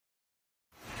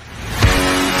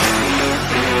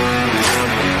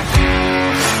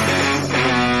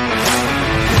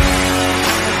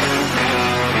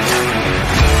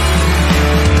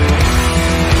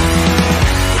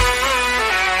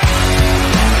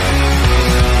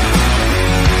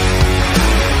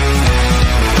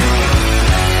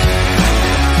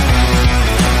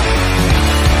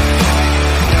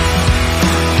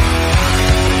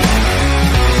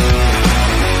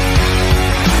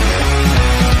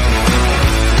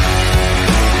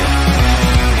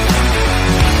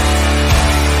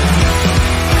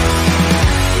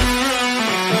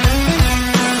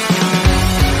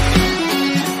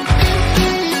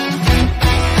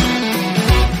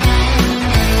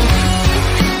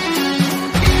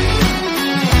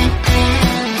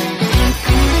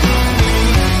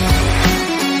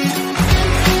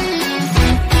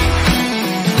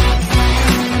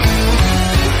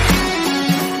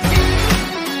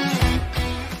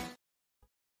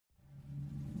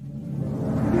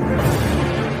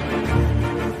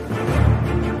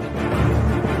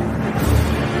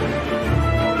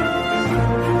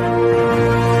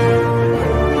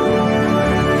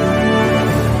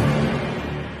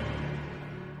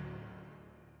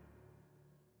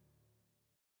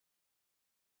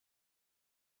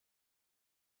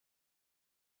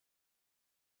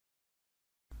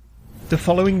The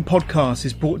following podcast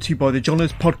is brought to you by the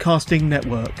Johners Podcasting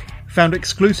Network, found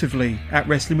exclusively at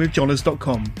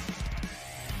WrestlingWithJohners.com.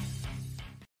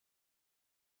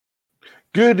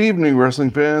 Good evening,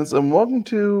 wrestling fans, and welcome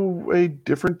to a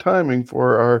different timing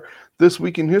for our This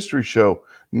Week in History show.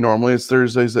 Normally it's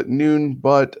Thursdays at noon,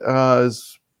 but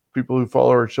as people who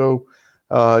follow our show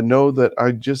know that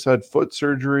I just had foot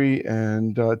surgery,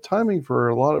 and timing for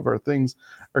a lot of our things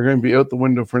are going to be out the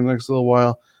window for the next little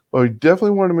while. But we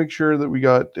definitely want to make sure that we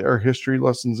got our history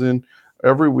lessons in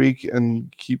every week and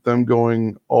keep them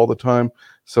going all the time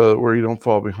so that where you don't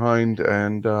fall behind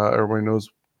and everybody knows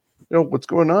what's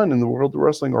going on in the world of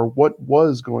wrestling, or what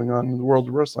was going on in the world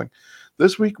of wrestling.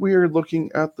 This week we are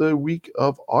looking at the week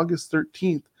of August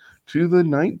 13th to the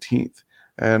 19th.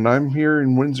 And I'm here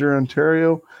in Windsor,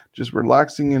 Ontario, just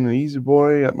relaxing in an easy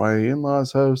boy at my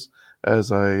in-laws' house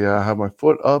as I have my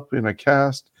foot up in a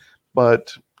cast.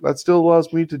 But that still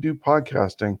allows me to do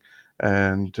podcasting.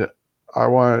 And I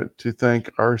want to thank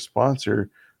our sponsor,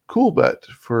 Coolbet,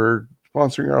 for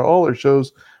sponsoring all our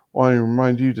shows. I want to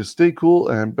remind you to stay cool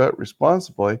and bet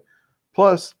responsibly.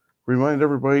 Plus, remind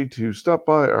everybody to stop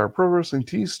by our Pro Wrestling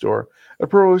Tees store at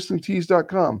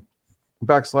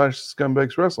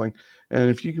prowrestlingtees.com/scumbagswrestling. And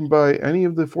if you can buy any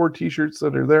of the 4 t-shirts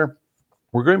that are there,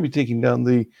 we're going to be taking down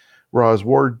the Raw's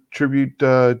War tribute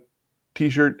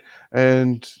t-shirt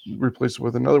and replace it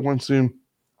with another one soon.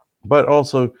 But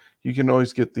also, you can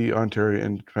always get the Ontario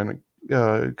Independent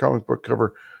comic book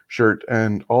cover shirt,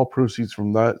 and all proceeds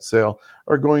from that sale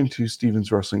are going to Stephen's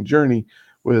Wrestling Journey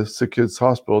with Sick Kids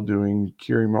Hospital doing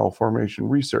Curie malformation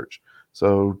research.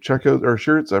 So check out our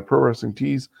shirts at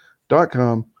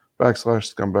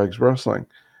prowrestlingtees.com/scumbagswrestling.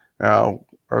 Now,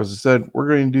 as I said, we're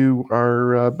going to do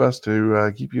our best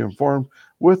to keep you informed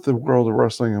with the world of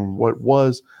wrestling and what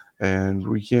was, and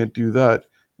we can't do that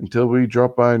until we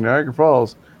drop by Niagara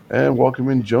Falls and welcome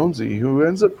in Jonesy, who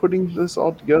ends up putting this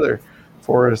all together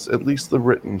for us, at least the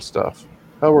written stuff.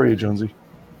 How are you, Jonesy?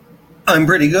 I'm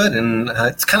pretty good, and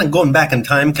it's kind of going back in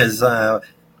time because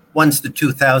once the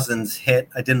 2000s hit,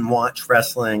 I didn't watch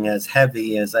wrestling as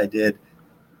heavy as I did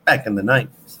back in the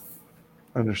 90s.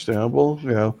 Understandable.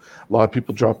 A lot of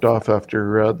people dropped off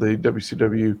after the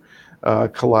WCW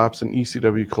collapse and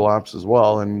ECW collapse as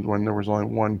well, and when there was only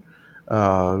one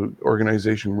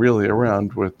organization really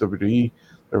around with WWE,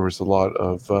 there was a lot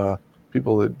of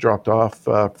people that dropped off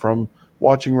from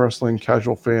watching wrestling.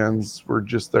 Casual fans were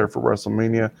just there for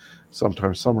WrestleMania,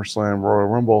 sometimes SummerSlam, Royal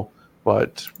Rumble,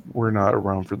 but we're not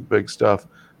around for the big stuff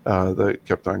that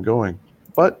kept on going.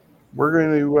 But we're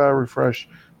going to refresh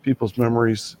people's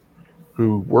memories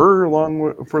who were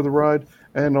along for the ride,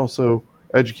 and also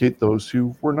educate those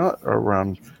who were not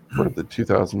around for the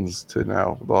 2000s to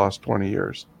now, the last 20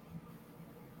 years.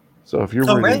 So if you're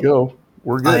ready to go,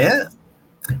 we're good. Yeah.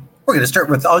 We're going to start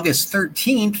with August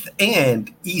 13th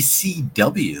and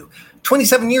ECW.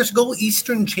 27 years ago,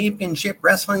 Eastern Championship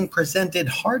Wrestling presented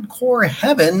Hardcore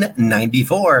Heaven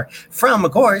 94 from,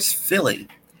 of course, Philly.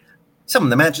 Some of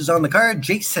the matches on the card: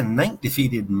 Jason Knight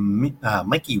defeated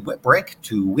Mikey Whipwreck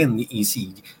to win the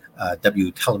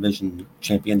ECW Television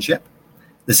Championship.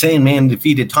 The Sandman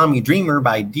defeated Tommy Dreamer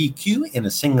by DQ in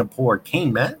a Singapore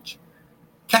cane match.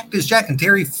 Cactus Jack and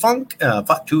Terry Funk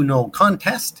fought to no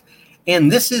contest.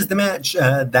 And this is the match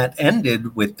that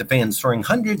ended with the fans throwing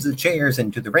hundreds of chairs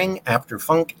into the ring after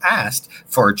Funk asked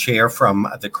for a chair from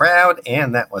the crowd,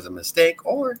 and that was a mistake,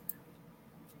 or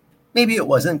maybe it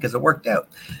wasn't because it worked out.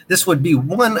 This would be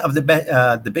one of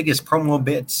the biggest promo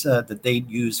bits that they'd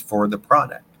use for the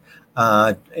product.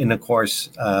 And of course,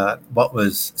 what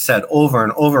was said over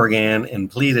and over again and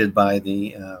pleaded by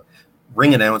the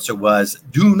ring announcer was,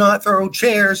 "Do not throw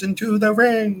chairs into the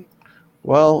ring."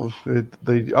 Well,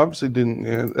 they obviously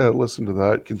didn't listen to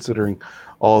that, considering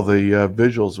all the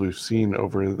visuals we've seen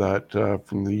over that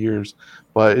from the years.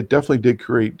 But it definitely did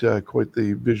create quite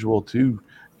the visual to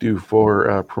do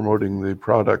for promoting the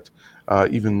product,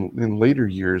 even in later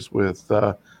years with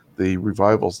the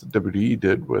revivals that WWE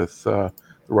did with the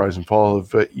rise and fall of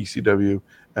ECW,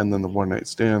 and then the one-night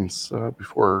stands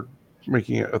before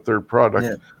making it a third product.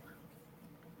 Yeah.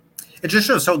 It just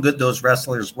shows how good those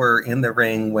wrestlers were in the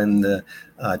ring when the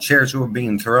chairs were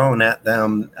being thrown at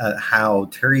them, how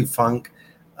Terry Funk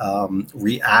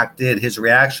reacted. His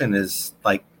reaction is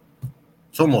like,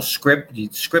 it's almost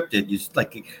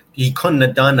scripted. He couldn't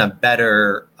have done a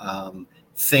better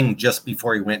thing just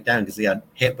before he went down because he got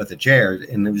hit with a chair,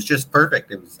 and it was just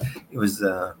perfect. It was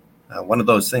one of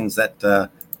those things that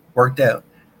worked out.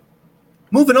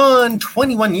 Moving on,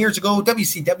 21 years ago,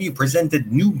 WCW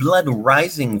presented New Blood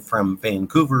Rising from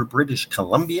Vancouver, British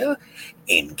Columbia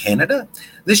in Canada.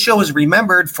 This show is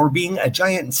remembered for being a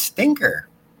giant stinker.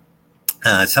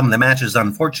 Some of the matches,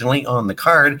 unfortunately, on the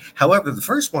card. However, the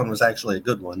first one was actually a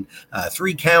good one.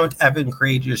 3 count, Evan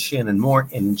Courageous, Shannon Moore,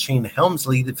 and Shane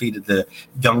Helmsley defeated the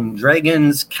Young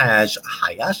Dragons, Kaz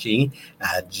Hayashi,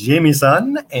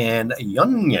 Jamie-san, and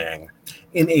Yun Yang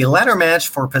in a ladder match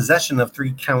for possession of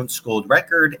 3 counts gold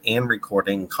record and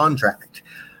recording contract.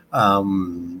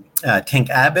 Tank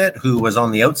Abbott, who was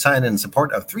on the outside in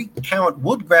support of 3 count,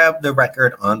 would grab the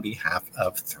record on behalf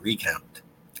of 3 count.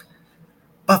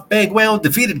 Buff Bagwell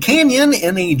defeated Canyon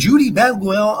in a Judy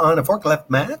Bagwell on a forklift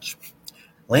match.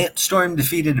 Lance Storm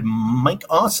defeated Mike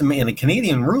Awesome in a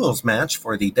Canadian Rules match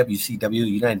for the WCW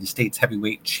United States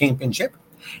Heavyweight Championship.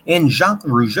 And Jacques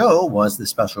Rougeau was the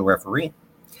special referee.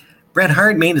 Bret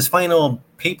Hart made his final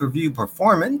pay-per-view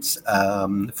performance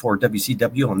for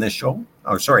WCW on this show.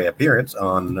 Appearance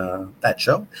on that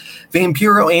show.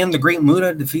 Vampiro and the Great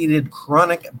Muta defeated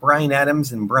Chronic, Brian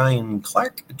Adams, and Brian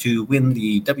Clark to win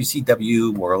the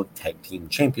WCW World Tag Team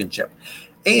Championship.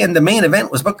 And the main event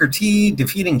was Booker T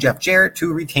defeating Jeff Jarrett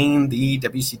to retain the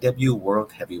WCW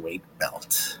World Heavyweight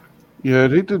belt. Yeah,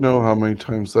 I'd hate to know how many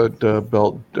times that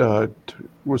belt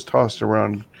was tossed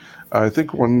around. I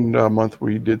think one month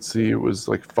we did see it was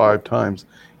like 5 times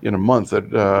in a month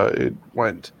that it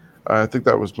went. I think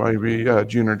that was maybe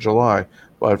June or July.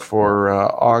 But for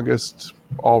August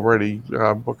already,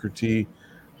 Booker T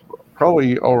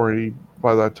probably already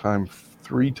by that time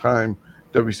 3-time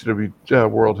WCW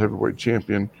World Heavyweight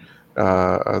Champion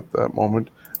at that moment.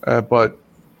 But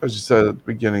as you said at the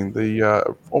beginning,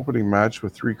 the opening match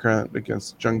with 3 count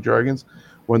against Young Dragons,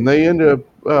 when they ended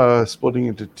up splitting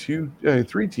into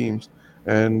 3 teams,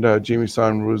 and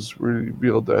Jamie-san was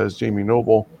revealed as Jamie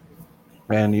Noble,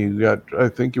 and you got, I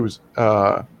think it was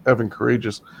Evan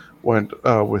Courageous went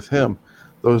with him.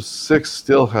 Those 6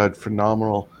 still had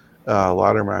phenomenal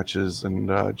ladder matches and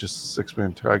just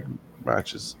 6-man tag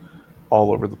matches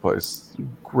all over the place.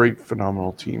 Great,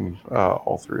 phenomenal team,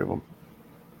 all 3 of them.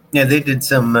 Yeah, they did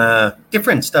some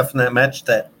different stuff in that match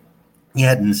that you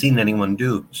hadn't seen anyone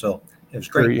do, so it was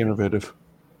great. Very innovative.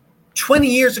 20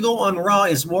 years ago on Raw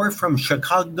is War from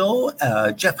Chicago,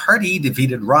 Jeff Hardy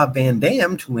defeated Rob Van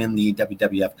Dam to win the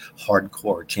WWF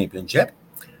Hardcore Championship.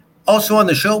 Also on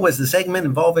the show was the segment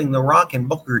involving The Rock and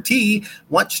Booker T.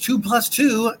 Watch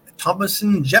 2+2, Thomas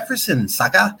and Jefferson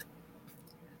saga.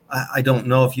 I don't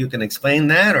know if you can explain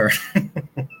that or...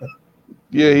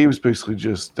 Yeah, he was basically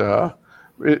just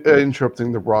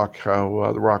interrupting The Rock,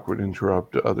 how The Rock would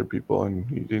interrupt other people, and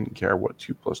he didn't care what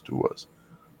 2+2 was.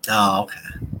 Oh, okay.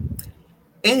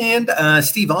 And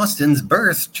Steve Austin's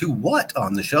birth to what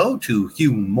on the show? To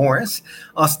Hugh Morris.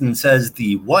 Austin says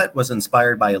the what was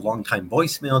inspired by a longtime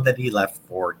voicemail that he left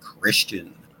for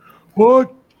Christian.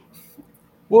 What?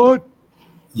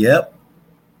 Yep.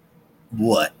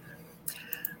 What?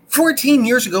 14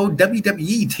 years ago,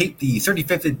 WWE taped the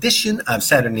 35th edition of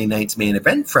Saturday Night's Main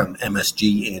Event from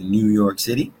MSG in New York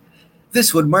City.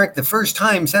 This would mark the first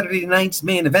time Saturday Night's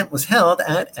Main Event was held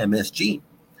at MSG.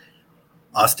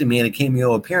 Austin made a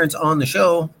cameo appearance on the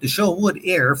show. The show would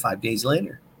air 5 days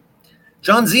later.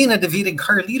 John Cena defeated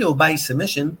Carlito by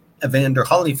submission. Evander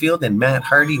Holyfield and Matt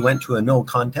Hardy went to a no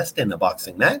contest in a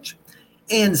boxing match.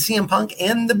 And CM Punk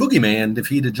and the Boogeyman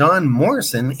defeated John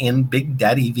Morrison and Big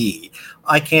Daddy V.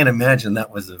 I can't imagine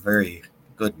that was a very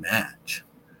good match.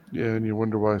 Yeah, and you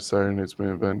wonder why Saturday Night's Main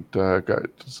Event got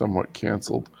somewhat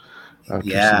canceled after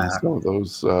seeing some of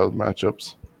those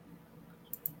matchups.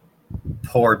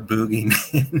 Poor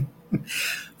Boogeyman.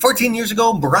 14 years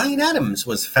ago, Brian Adams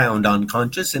was found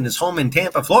unconscious in his home in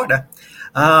Tampa, Florida,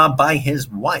 by his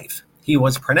wife. He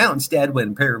was pronounced dead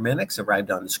when paramedics arrived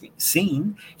on the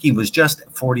scene. He was just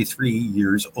 43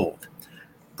 years old.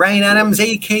 Brian Adams,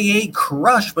 a.k.a.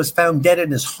 Crush, was found dead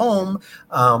in his home.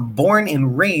 Born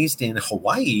and raised in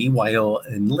Hawaii while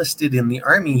enlisted in the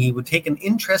Army, he would take an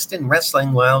interest in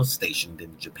wrestling while stationed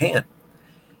in Japan.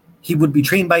 He would be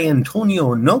trained by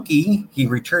Antonio Inoki. He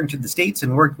returned to the States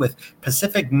and worked with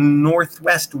Pacific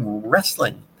Northwest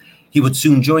Wrestling. He would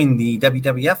soon join the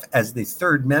WWF as the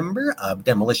 3rd member of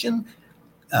Demolition.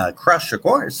 Crush, of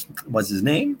course, was his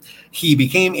name. He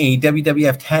became a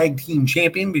WWF Tag Team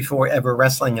Champion before ever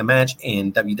wrestling a match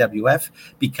in WWF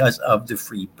because of the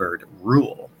Free Bird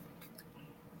rule.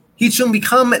 He'd soon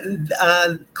become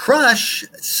Crush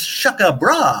Shaka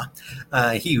Bra.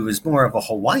 He was more of a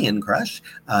Hawaiian Crush.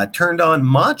 Turned on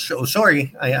Macho.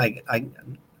 Sorry, that's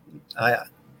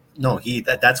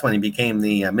when he became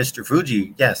the Mr.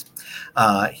 Fuji. Yes,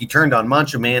 he turned on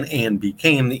Macho Man and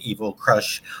became the evil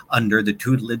Crush under the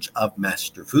tutelage of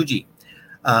Master Fuji.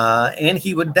 And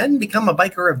he would then become a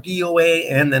biker of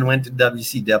DOA and then went to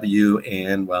WCW.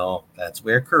 And well, that's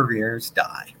where careers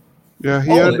die.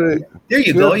 Yeah, there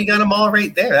you go. You got them all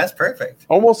right there. That's perfect.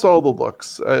 Almost all the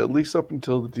looks, at least up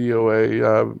until the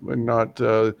DOA, and not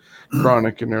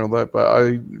Chronic and all that. But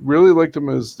I really liked him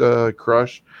as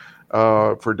Crush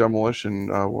for Demolition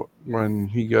when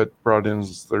he got brought in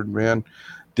as third man.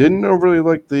 Didn't overly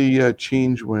like the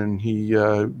change when he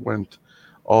went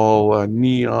all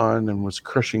neon and was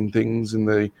crushing things in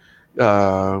the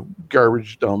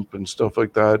garbage dump and stuff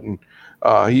like that. And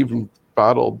he even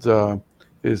battled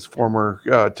his former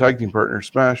tag team partner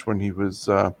Smash when he was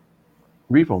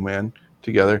Repo Man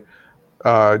together.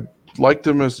 Liked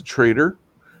him as a traitor.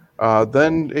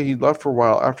 Then he left for a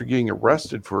while after getting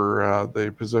arrested for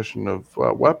the possession of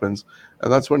weapons,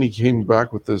 and that's when he came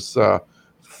back with this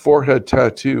forehead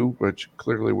tattoo, which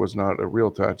clearly was not a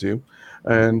real tattoo,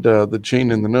 and the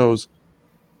chain in the nose.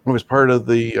 It was part of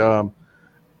the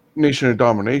Nation of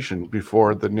Domination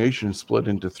before the nation split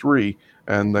into three,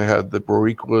 and they had the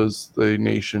Boricuas, the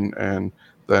nation, and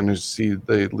then you see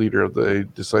the leader of the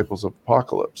Disciples of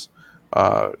Apocalypse.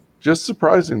 Just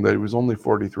surprising that he was only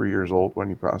 43 years old when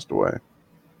he passed away.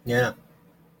 Yeah.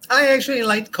 I actually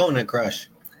liked Kona Crush.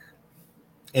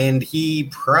 And he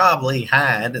probably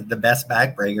had the best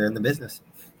backbreaker in the business.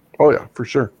 Oh, yeah, for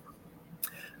sure.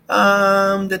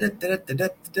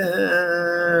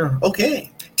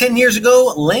 Okay. 10 years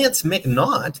ago, Lance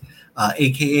McNaught,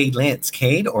 a.k.a. Lance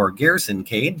Cade or Garrison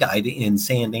Cade, died in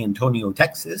San Antonio,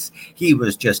 Texas. He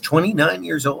was just 29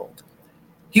 years old.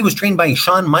 He was trained by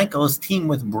Shawn Michaels' team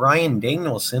with Bryan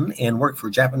Danielson and worked for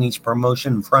Japanese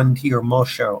promotion Frontier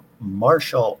Martial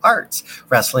Arts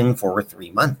Wrestling for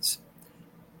 3 months.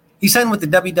 He signed with the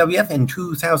WWF in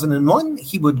 2001.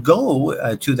 He would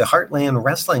go to the Heartland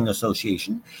Wrestling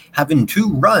Association, having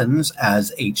 2 runs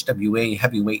as HWA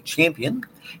Heavyweight Champion.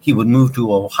 He would move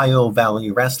to Ohio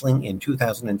Valley Wrestling in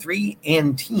 2003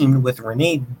 and teamed with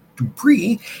Rene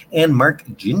Dupree and Mark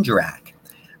Jindrak.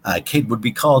 Cade would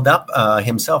be called up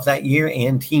himself that year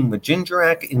and teamed with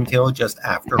Jindrak until just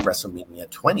after WrestleMania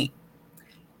 20.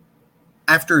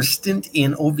 After a stint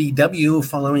in OVW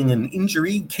following an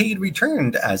injury, Cade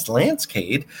returned as Lance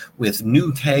Cade with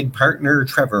new tag partner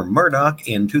Trevor Murdoch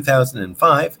in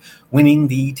 2005, winning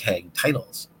the tag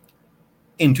titles.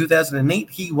 In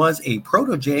 2008, he was a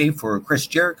protege for Chris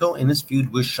Jericho in his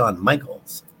feud with Shawn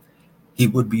Michaels. He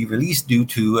would be released due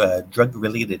to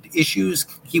drug-related issues.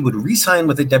 He would re-sign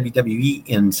with the WWE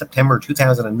in September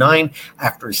 2009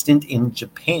 after a stint in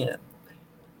Japan.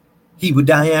 He would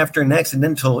die after an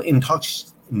accidental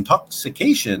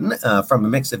intoxication from a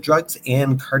mix of drugs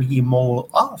and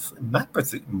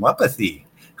cardiomyopathy.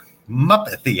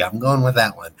 I'm going with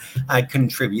that one.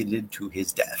 Contributed to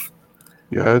his death.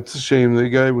 Yeah, it's a shame. The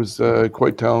guy was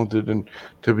quite talented, and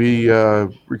to be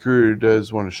recruited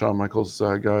as one of Shawn Michaels'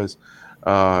 guys,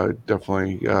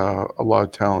 definitely a lot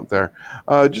of talent there.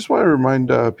 Just want to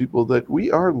remind people that we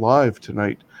are live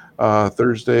tonight,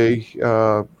 Thursday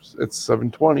at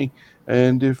 7:20.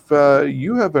 And if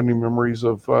you have any memories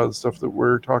of the stuff that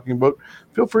we're talking about,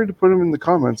 feel free to put them in the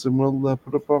comments, and we'll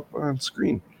put them up on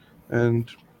screen and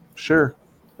share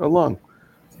along.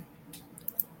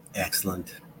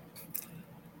 Excellent.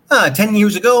 10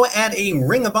 years ago, at a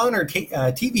Ring of Honor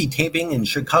TV taping in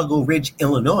Chicago Ridge,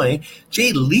 Illinois,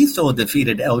 Jay Lethal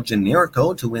defeated El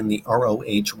Generico to win the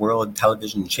ROH World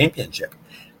Television Championship.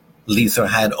 Lethal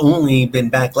had only been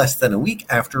back less than a week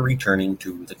after returning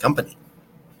to the company.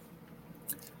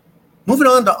 Moving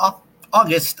on to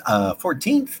August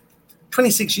 14th,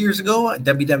 26 years ago,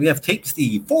 WWF tapes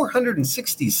the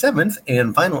 467th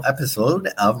and final episode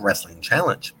of Wrestling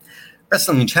Challenge.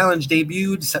 Wrestling Challenge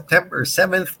debuted September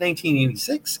 7th,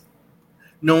 1986.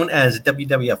 Known as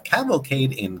WWF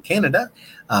Cavalcade in Canada,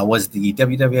 was the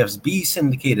WWF's B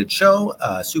syndicated show.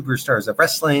 Superstars of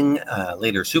Wrestling,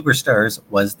 later Superstars,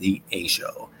 was the A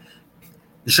show.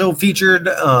 The show featured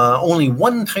only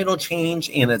one title change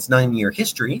in its 9-year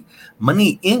history.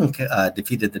 Money Inc.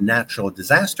 Defeated the Natural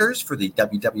Disasters for the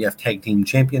WWF Tag Team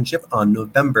Championship on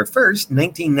November 1st,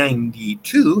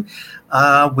 1992,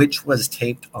 which was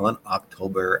taped on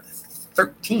October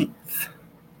 13th.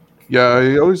 Yeah,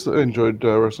 I always enjoyed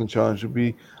Wrestling Challenge. It would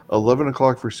be 11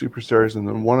 o'clock for Superstars and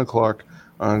then 1 o'clock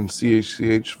on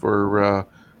CHCH for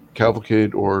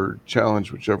Cavalcade or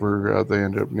Challenge, whichever they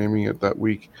ended up naming it that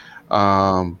week.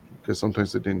 Because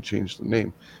sometimes they didn't change the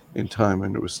name in time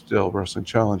and it was still Wrestling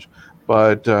Challenge.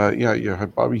 But yeah, you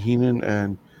had Bobby Heenan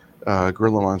and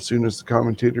Gorilla Monsoon as the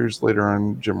commentators. Later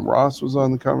on, Jim Ross was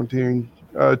on the commentating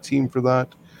team for that.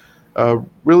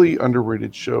 Really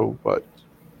underrated show, but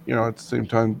at the same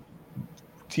time,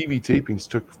 TV tapings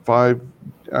took 5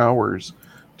 hours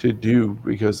to do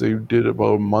because they did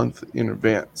about a month in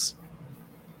advance.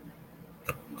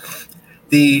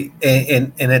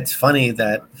 And it's funny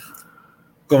that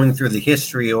going through the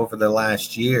history over the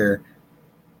last year,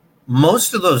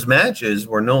 most of those matches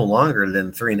were no longer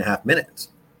than 3.5 minutes.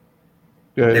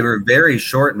 Yeah, they were very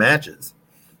short matches.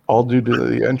 All due to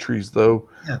the entries, though.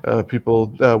 Yeah. People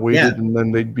waited, and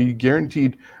then they'd be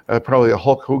guaranteed probably a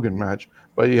Hulk Hogan match,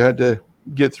 but you had to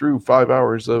get through 5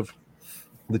 hours of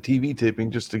the TV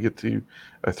taping just to get to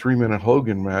a 3-minute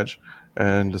Hogan match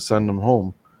and to send them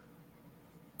home.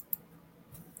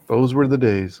 Those were the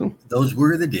days. Those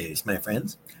were the days, my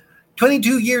friends.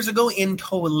 22 years ago in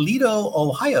Toledo,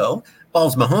 Ohio,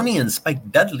 Balls Mahoney and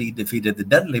Spike Dudley defeated the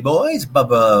Dudley Boys,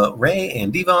 Bubba Ray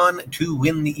and Devon, to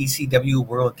win the ECW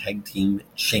World Tag Team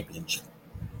Championship.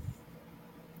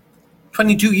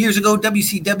 22 years ago,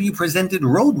 WCW presented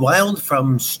Road Wild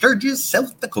from Sturgis,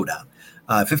 South Dakota.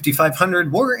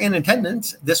 5,500 were in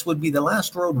attendance. This would be the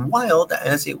last Road Wild,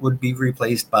 as it would be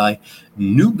replaced by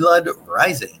New Blood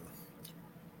Rising.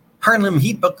 Harlem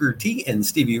Heat Booker T and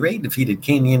Stevie Ray defeated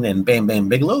Kanyon and Bam Bam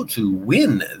Bigelow to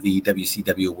win the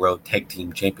WCW World Tag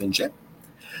Team Championship.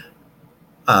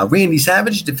 Randy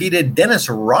Savage defeated Dennis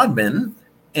Rodman,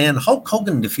 and Hulk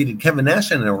Hogan defeated Kevin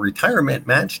Nash in a retirement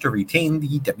match to retain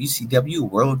the WCW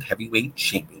World Heavyweight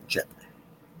Championship.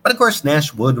 But of course,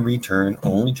 Nash would return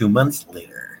only 2 months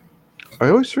later. I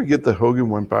always forget that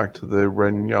Hogan went back to the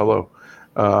red and yellow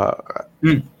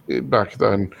back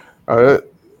then.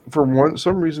 For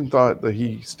some reason, thought that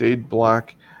he stayed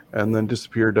black and then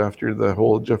disappeared after the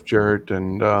whole Jeff Jarrett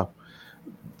and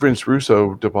Vince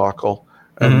Russo debacle,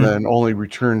 and then only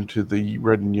returned to the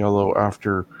red and yellow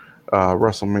after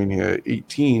WrestleMania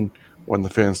 18 when the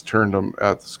fans turned him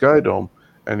at the Sky Dome,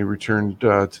 and he returned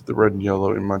to the red and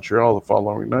yellow in Montreal the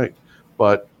following night.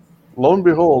 But lo and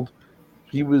behold,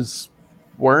 he was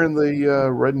wearing the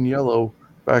red and yellow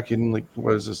back in, like,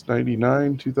 what is this,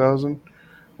 99, 2000?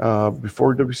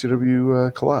 Before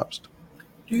WCW collapsed.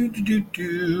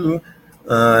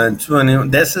 20,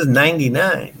 this is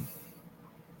 99.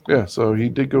 Yeah, so he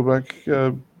did go back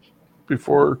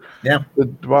before the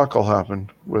debacle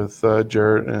happened with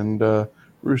Jarrett and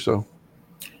Russo.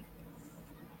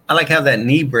 I like how that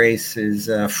knee brace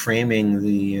is framing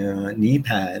the knee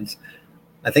pads.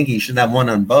 I think he should have one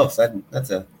on both. That's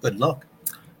a good look.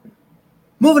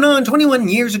 Moving on, 21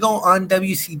 years ago on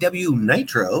WCW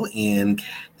Nitro in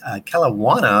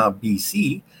Kelowna,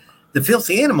 BC, the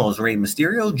Filthy Animals, Rey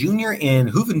Mysterio Jr. and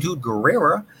Juventud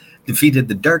Guerrera, defeated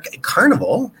the Dark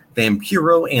Carnival,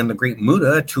 Vampiro, and the Great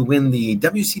Muta to win the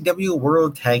WCW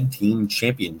World Tag Team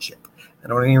Championship. I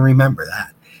don't even remember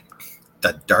that.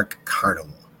 The Dark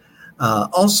Carnival.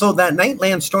 Also, that night,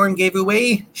 Lance Storm gave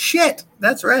away shit.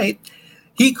 That's right.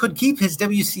 He could keep his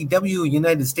WCW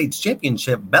United States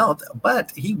Championship belt,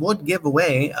 but he would give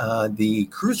away the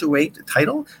Cruiserweight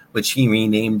title, which he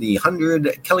renamed the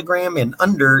 100 kilogram and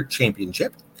under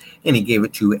championship. And he gave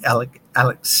it to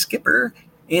Alex Skipper,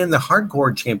 and the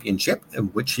Hardcore Championship,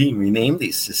 which he renamed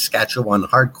the Saskatchewan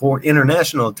Hardcore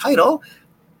International title,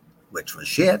 which was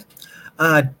shit.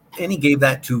 And he gave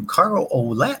that to Carl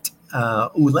Ouellette.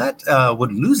 Ouellette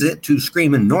would lose it to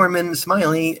Screamin' Norman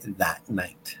Smiley that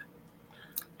night.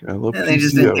 And they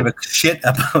just didn't give a shit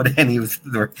about any of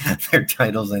their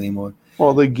titles anymore.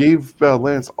 Well, they gave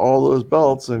Lance all those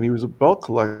belts, and he was a belt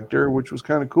collector, which was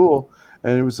kind of cool.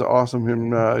 And it was awesome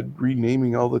him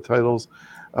renaming all the titles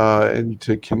and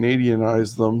to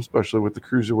Canadianize them, especially with the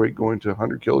Cruiserweight going to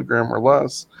 100 kilogram or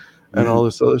less and all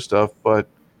this other stuff. But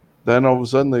then all of a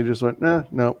sudden they just went,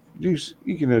 no, you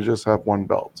can just have one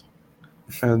belt.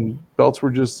 And belts were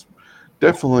just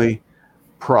definitely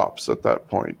props at that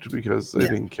point because they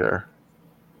didn't care.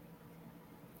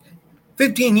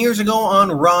 15 years ago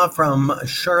on Raw from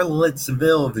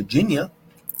Charlottesville, Virginia,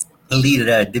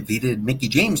 Lita defeated Mickie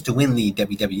James to win the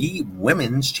WWE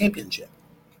Women's Championship.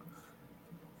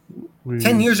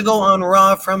 10 years ago on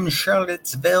Raw from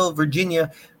Charlottesville,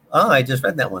 Virginia. I just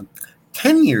read that one.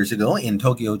 10 years ago in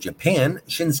Tokyo, Japan,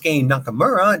 Shinsuke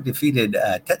Nakamura defeated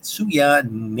Tetsuya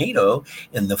Naito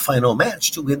in the final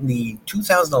match to win the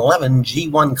 2011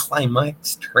 G1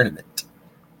 Climax Tournament.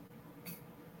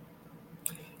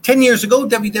 10 years ago,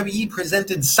 WWE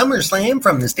presented SummerSlam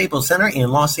from the Staples Center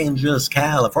in Los Angeles,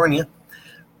 California.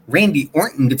 Randy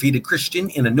Orton defeated Christian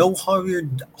in a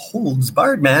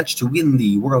no-holds-barred match to win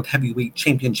the World Heavyweight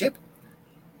Championship.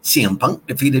 CM Punk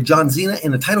defeated John Cena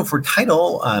in a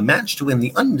title-for-title match to win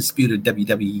the undisputed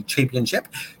WWE Championship.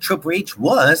 Triple H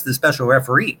was the special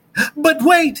referee. But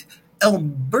wait!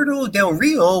 Alberto Del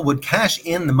Rio would cash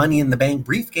in the Money in the Bank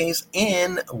briefcase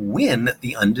and win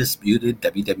the undisputed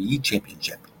WWE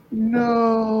Championship.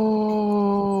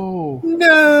 No!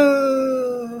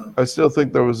 I still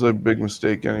think that was a big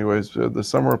mistake anyways. The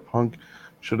Summer Punk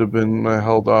should have been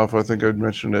held off. I think I'd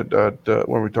mentioned it at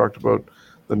when we talked about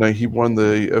the night he won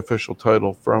the official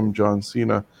title from John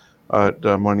Cena at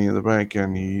Money in the Bank,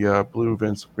 and he blew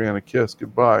Vince McMahon a kiss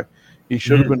goodbye. He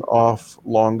should have been off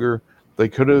longer. They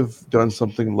could have done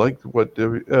something like what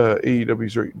AEW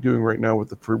is doing right now with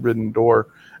the Forbidden Door,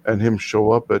 and him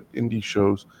show up at indie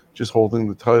shows just holding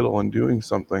the title and doing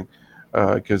something.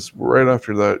 Because right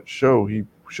after that show, he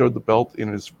showed the belt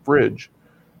in his fridge,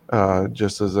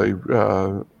 just as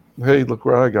a hey, look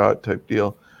what I got type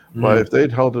deal. But if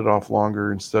they'd held it off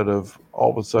longer, instead of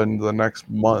all of a sudden the next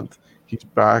month he's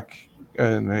back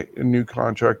in a new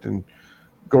contract and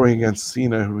going against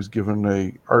Cena, who was given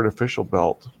a artificial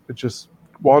belt, it just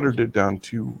watered it down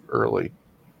too early.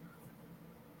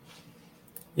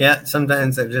 Yeah,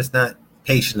 sometimes they're just not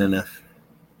patient enough.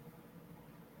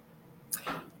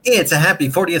 It's a happy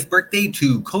 40th birthday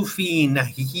to Kofi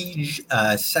Nahij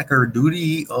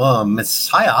Sakarduri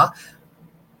Messiah,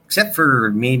 except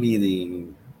for maybe the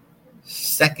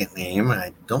second name.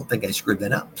 I don't think I screwed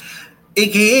that up.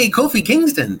 AKA Kofi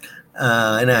Kingston.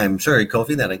 And I'm sorry,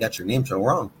 Kofi, that I got your name so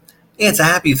wrong. It's a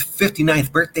happy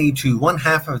 59th birthday to one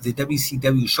half of the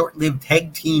WCW short-lived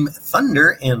tag team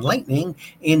Thunder and Lightning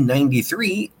in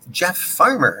 93, Jeff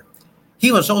Farmer.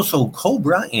 He was also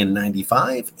Cobra in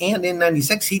 95, and in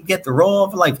 96 he'd get the role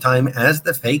of a lifetime as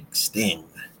the fake Sting.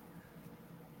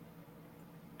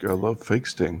 I love fake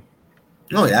Sting.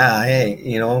 Oh yeah,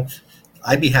 hey,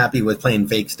 I'd be happy with playing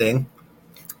fake Sting.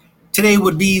 Today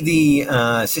would be the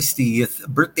 60th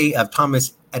birthday of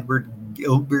Thomas Edward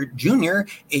Gilbert Jr.,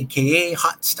 a.k.a.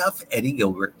 Hot Stuff Eddie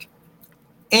Gilbert.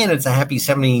 And it's a happy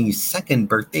 72nd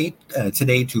birthday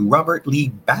today to Robert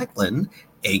Lee Backlund,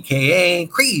 a.k.a.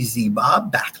 Crazy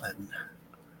Bob Backlund.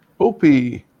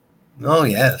 Opie. Oh,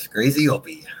 yes, Crazy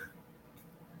Opie.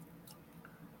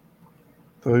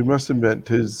 So he must admit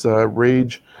his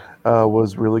rage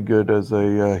was really good as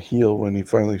a heel when he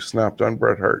finally snapped on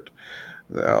Bret Hart.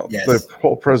 Now, Yes. The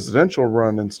whole presidential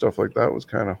run and stuff like that was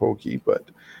kind of hokey,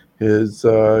 but his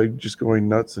just going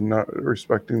nuts and not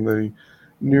respecting the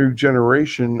new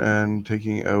generation and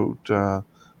taking out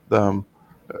them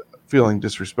feeling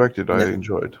disrespected, I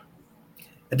enjoyed.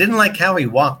 I didn't like how he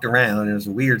walked around. It was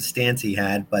a weird stance he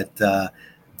had, but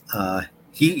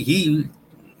he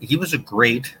was a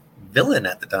great villain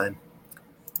at the time.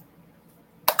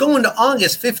 Going to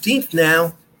August 15th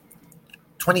now.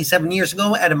 27 years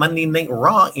ago at a Monday Night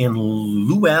Raw in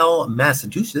Lowell,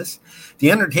 Massachusetts,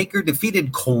 The Undertaker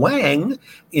defeated Kwang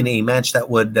in a match that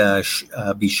would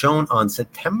be shown on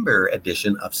September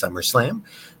edition of SummerSlam.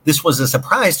 This was a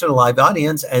surprise to the live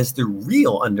audience as the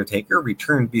real Undertaker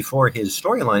returned before his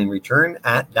storyline return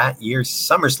at that year's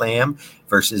SummerSlam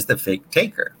versus the fake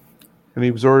Taker. And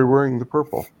he was already wearing the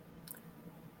purple.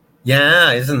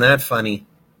 Yeah, isn't that funny?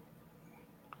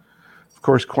 Of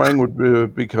course, Kwang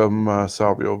would become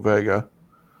Salvio Vega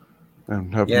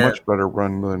and have a much better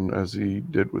run than as he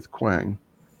did with Kwang.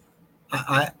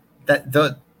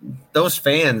 Those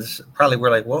fans probably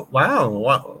were like, "Well,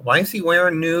 wow, why is he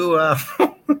wearing new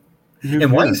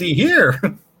and why is he here?"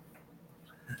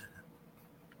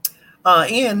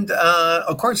 And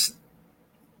of course,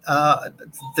 the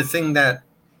thing that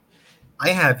I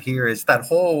have here is that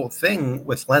whole thing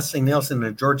with Leslie Nielsen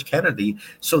and George Kennedy.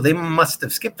 So they must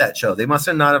have skipped that show. They must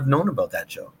have not have known about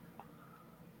that show.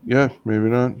 Yeah, maybe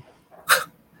not.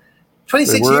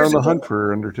 26 they were years on the ago, hunt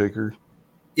for Undertaker.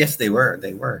 Yes, they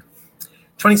were.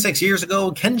 26 years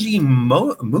ago, Kenji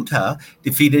Muta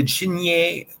defeated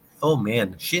Shinya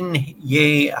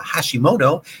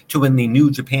Hashimoto to win the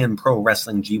New Japan Pro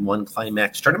Wrestling G1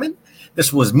 Climax tournament.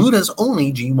 This was Muta's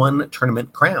only G1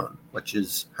 tournament crown, which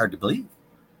is hard to believe.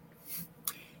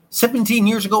 17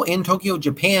 years ago in Tokyo,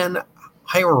 Japan,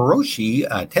 Hiroshi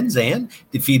Tenzan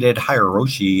defeated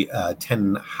Hiroshi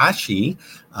Tanahashi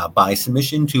by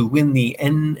submission to win the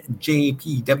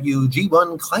NJPW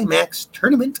G1 Climax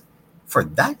tournament for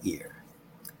that year.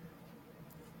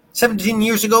 17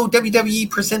 years ago, WWE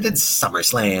presented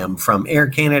SummerSlam from Air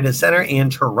Canada Centre in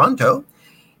Toronto.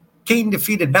 Kane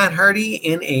defeated Matt Hardy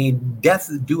in a Death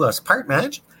Do Us Part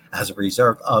match. As a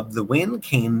result of the win,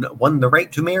 Kane won the right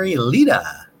to marry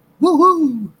Lita.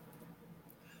 Woohoo!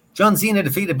 John Cena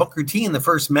defeated Booker T in the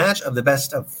first match of the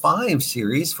Best of 5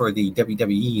 series for the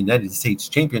WWE United States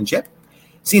Championship.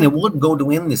 Cena would go to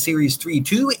win the Series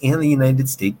 3-2 and the United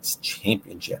States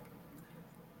Championship.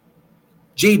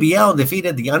 JBL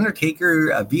defeated The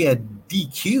Undertaker via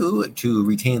DQ to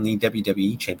retain the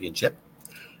WWE Championship.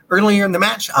 Earlier in the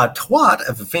match, a twat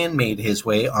of a fan made his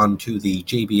way onto the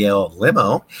JBL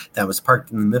limo that was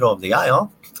parked in the middle of the aisle.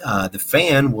 The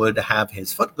fan would have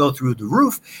his foot go through the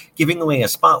roof, giving away a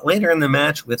spot later in the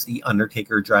match with The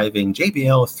Undertaker driving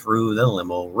JBL through the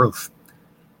limo roof.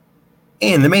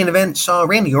 And the main event saw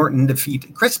Randy Orton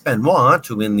defeat Chris Benoit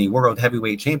to win the World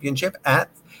Heavyweight Championship. At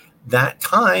that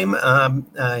time,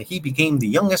 he became the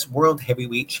youngest World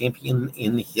Heavyweight Champion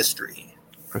in history.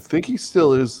 I think he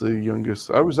still is the youngest.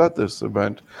 I was at this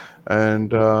event,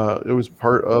 and it was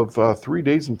part of 3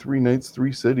 days and 3 nights,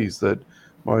 3 cities that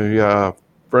my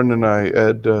friend and I,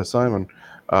 Ed Simon,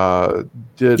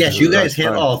 did. Yes, you guys hit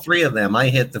all 3 of them. I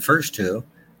hit the first 2,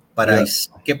 but I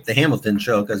skipped the Hamilton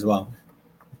show because, well,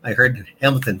 I heard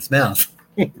Hamilton's mouth.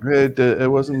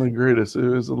 It wasn't the greatest. It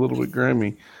was a little bit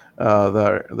grimy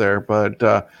there.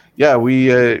 But, yeah, we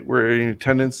were in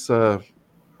attendance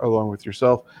along with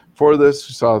yourself. For this,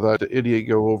 you saw that idiot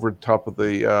go over the top of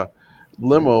the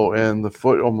limo and the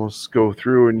foot almost go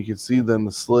through, and you could see then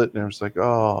the slit, and I was like,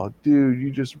 "Oh, dude, you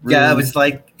just ruined it was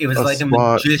like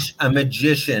a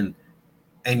magician,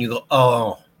 and you go,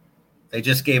 oh, they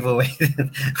just gave away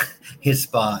his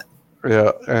spot."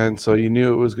 Yeah, and so you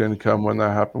knew it was going to come when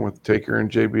that happened with Taker and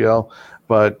JBL.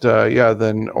 But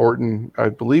then Orton, I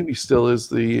believe he still is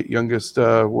the youngest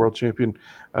world champion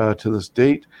to this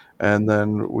date. And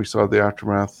then we saw the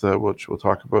aftermath, which we'll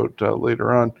talk about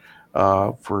later on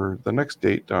for the next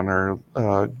date on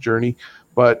our journey.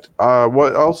 But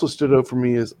what also stood out for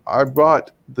me is I bought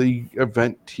the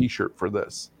event T-shirt for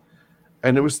this,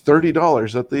 and it was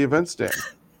 $30 at the event stand.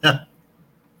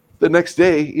 The next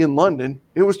day in London,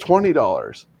 it was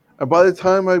 $20. And by the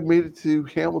time I made it to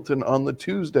Hamilton on the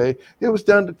Tuesday, it was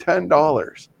down to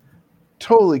 $10.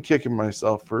 Totally kicking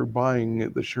myself for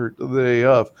buying the shirt the day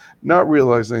of, not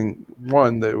realizing,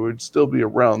 one, that it would still be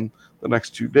around the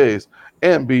next 2 days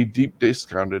and be deep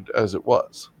discounted as it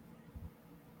was.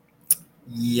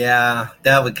 Yeah,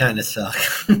 that would kind of suck.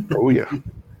 Oh, yeah.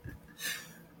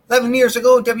 11 years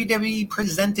ago, WWE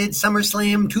presented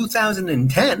SummerSlam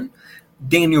 2010.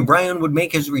 Daniel Bryan would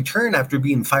make his return after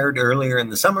being fired earlier in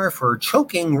the summer for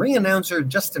choking ring announcer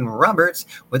Justin Roberts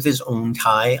with his own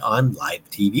tie on live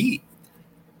TV.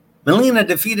 Melina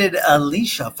defeated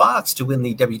Alicia Fox to win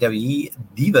the WWE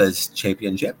Divas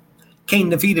Championship. Kane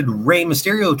defeated Rey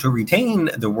Mysterio to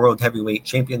retain the World Heavyweight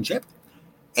Championship.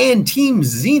 And Team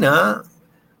Xena,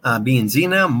 being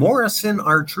Xena, Morrison,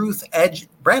 R-Truth, Edge,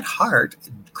 Bret Hart,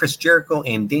 Chris Jericho,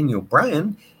 and Daniel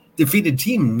Bryan, defeated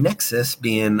Team Nexus,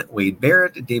 being Wade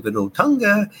Barrett, David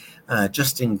Otunga,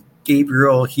 Justin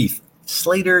Gabriel, Heath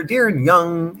Slater, Darren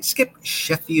Young, Skip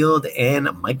Sheffield, and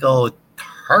Michael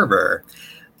Tarver.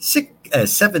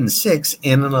 7-6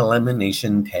 in an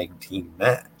elimination tag team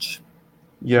match.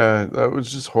 Yeah, that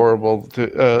was just horrible.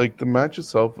 The match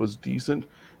itself was decent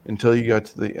until you got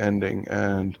to the ending,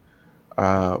 and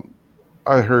I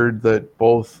heard that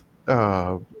both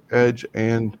Edge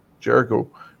and Jericho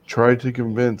tried to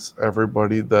convince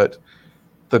everybody that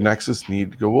the Nexus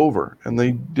need to go over, and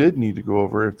they did need to go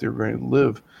over if they were going to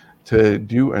live to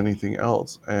do anything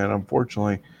else. And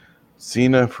unfortunately,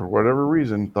 Cena, for whatever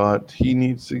reason, thought he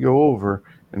needs to go over,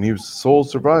 and he was the sole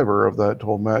survivor of that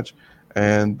whole match.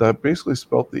 And that basically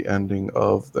spelled the ending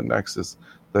of the Nexus.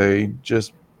 They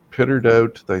just pittered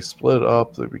out, they split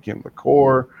up, they became the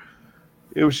core.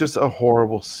 It was just a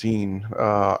horrible scene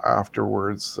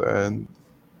afterwards. And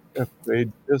if they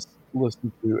just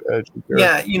listened to Edge and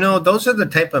Jericho. Yeah, those are the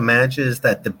type of matches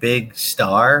that the big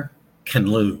star can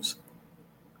lose.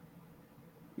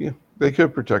 Yeah, they could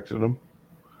have protected him.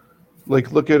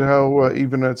 Like, look at how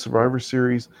even at Survivor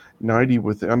Series 90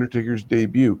 with The Undertaker's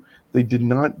debut, they did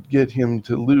not get him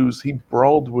to lose. He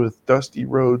brawled with Dusty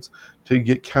Rhodes to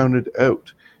get counted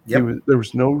out. Yep. There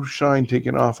was no shine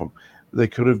taken off him. They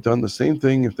could have done the same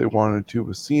thing if they wanted to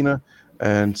with Cena,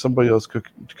 and somebody else could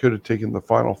have taken the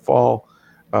final fall.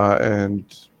 And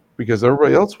because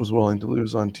everybody else was willing to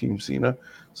lose on Team Cena,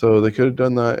 so they could have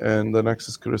done that, and the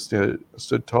Nexus could have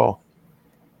stood tall.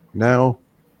 Now,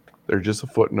 they're just a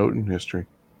footnote in history.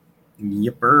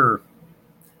 Yipper.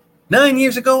 9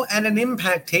 years ago, at an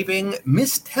Impact taping,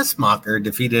 Miss Tessmacher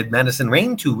defeated Madison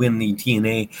Rayne to win the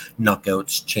TNA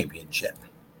Knockouts Championship.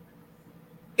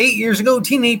 8 years ago,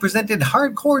 TNA presented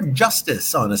Hardcore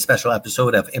Justice on a special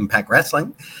episode of Impact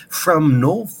Wrestling. From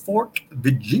Norfolk,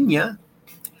 Virginia,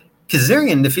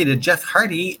 Kazarian defeated Jeff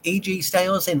Hardy, AJ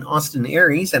Styles, and Austin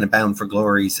Aries in a Bound for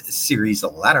Glory's series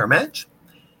ladder match.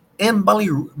 And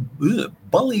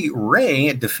Bully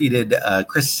Ray defeated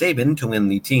Chris Sabin to win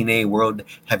the TNA World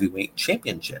Heavyweight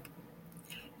Championship.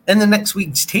 And the next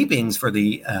week's tapings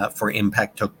for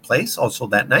Impact took place also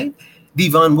that night.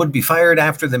 Devon would be fired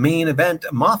after the main event.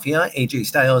 Mafia, AJ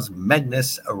Styles,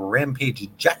 Magnus, Rampage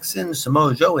Jackson,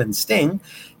 Samoa Joe, and Sting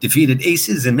defeated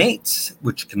Aces and Eights,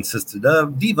 which consisted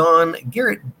of Devon,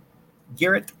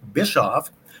 Garrett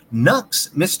Bischoff, Nux,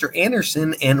 Mr.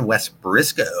 Anderson, and Wes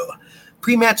Briscoe.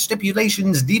 Pre-match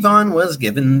stipulations, Devon was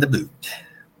given the boot.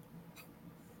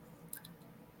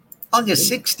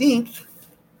 August 16th,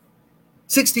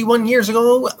 61 years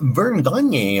ago, Vern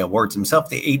Gagne awards himself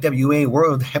the AWA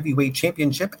World Heavyweight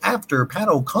Championship after Pat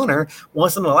O'Connor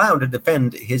wasn't allowed to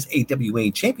defend his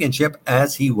AWA Championship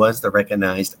as he was the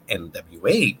recognized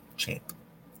NWA champ.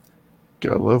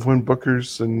 Gotta love when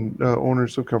bookers and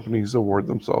owners of companies award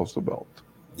themselves the belt.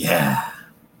 Yeah.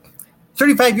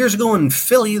 35 years ago in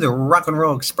Philly, the Rock and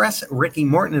Roll Express, Ricky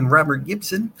Morton and Robert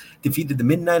Gibson defeated the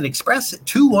Midnight Express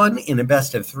 2-1 in a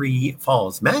best-of-3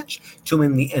 falls match to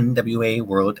win the NWA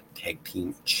World Tag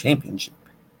Team Championship.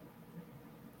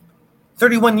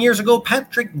 31 years ago,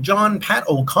 Pat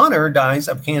O'Connor dies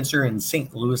of cancer in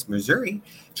St. Louis, Missouri,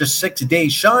 just 6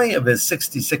 days shy of his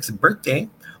 66th birthday.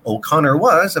 O'Connor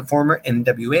was a former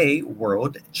NWA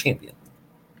World Champion.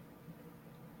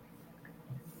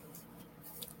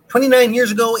 29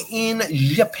 years ago in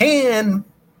Japan,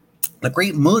 the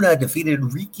Great Muta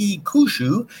defeated Riki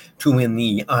Kushu to win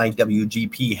the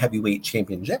IWGP Heavyweight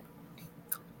Championship.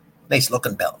 Nice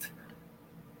looking belt.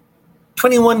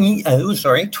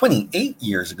 28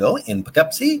 years ago in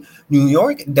Poughkeepsie, New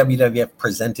York, WWF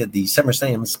presented the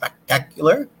SummerSlam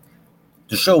Spectacular,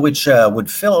 the show which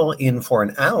would fill in for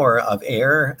an hour of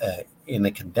air in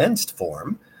a condensed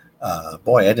form.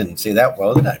 Boy, I didn't say that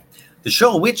well, did I? The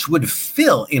show, which would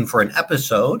fill in for an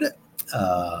episode,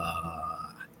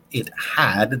 it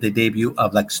had the debut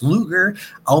of Lex Luger,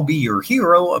 I'll Be Your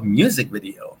Hero, a music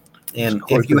video. And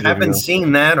if you haven't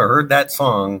seen that or heard that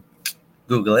song,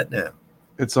 Google it now.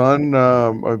 It's on,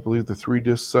 I believe, the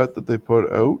 3-disc set that they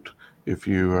put out, if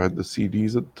you had the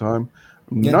CDs at the time.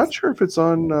 I'm not sure if it's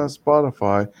on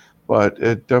Spotify, but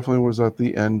it definitely was at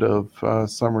the end of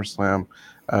SummerSlam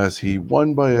as he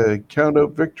won by a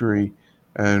count-out victory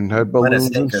and had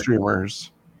balloons and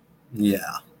streamers. Yeah.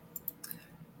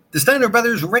 The Steiner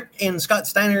brothers, Rick and Scott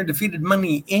Steiner, defeated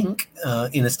Money Inc.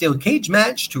 In a steel cage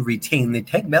match to retain the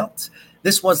tag belts.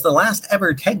 This was the last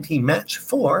ever tag team match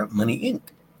for Money Inc.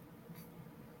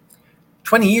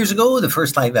 20 years ago, the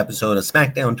first live episode of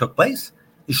SmackDown took place.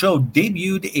 The show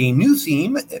debuted a new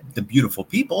theme, The Beautiful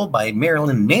People, by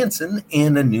Marilyn Manson,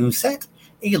 and a new set,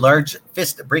 a large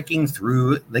fist breaking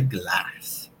through the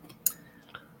glass.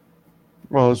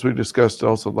 Well, as we discussed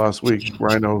also last week,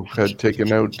 Rhino had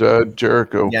taken out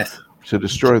Jericho to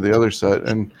destroy the other set.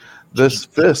 And this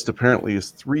fist apparently is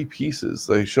 3 pieces.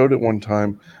 They showed it one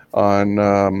time on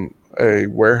a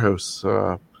Warehouse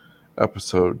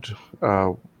episode,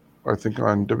 I think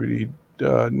on WWE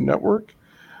Network.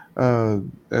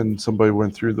 And somebody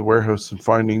went through the warehouse and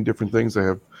finding different things. They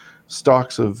have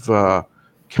stocks of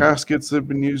caskets that have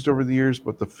been used over the years,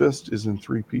 but the fist is in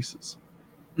 3 pieces.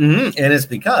 Mm-hmm. And it's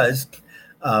because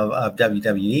of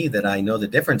WWE that I know the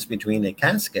difference between a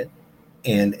casket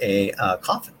and a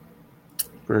coffin.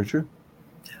 Very true.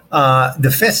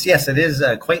 The fist, yes, it is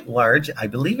quite large. I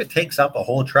believe it takes up a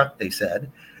whole truck, they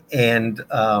said. And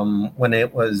when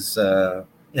it was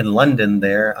in London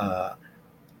there,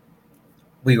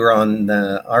 we were on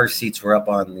our seats were up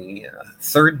on the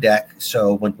 3rd deck.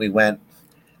 So when we went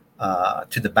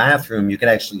to the bathroom, you could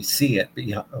actually see it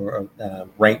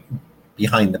right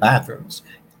behind the bathrooms.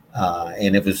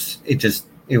 And it was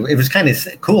kind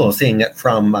of cool seeing it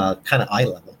from kind of eye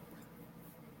level.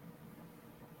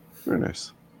 Very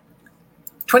nice.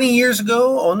 20 years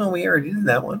ago. Oh no, we already did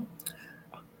that one.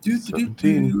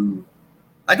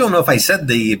 I don't know if I said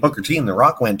the Booker T and The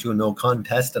Rock went to a no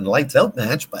contest and a lights out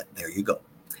match, but there you go.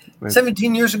 Right.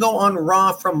 17 years ago on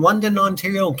Raw from London,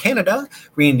 Ontario, Canada,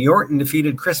 Randy Orton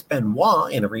defeated Chris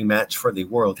Benoit in a rematch for the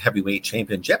World Heavyweight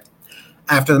Championship.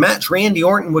 After the match, Randy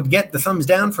Orton would get the thumbs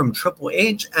down from Triple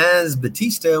H as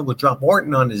Batista would drop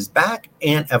Orton on his back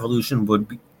and Evolution would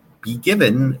be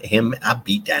given him a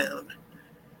beatdown.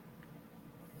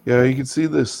 Yeah, you can see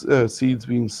this seeds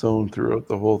being sown throughout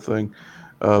the whole thing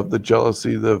of the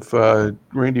jealousy of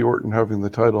Randy Orton having the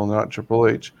title, not Triple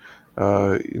H.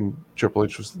 Triple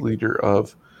H was the leader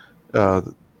of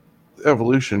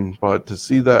Evolution, but to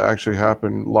see that actually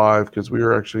happen live, because we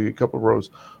were actually a couple of rows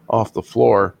off the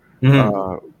floor,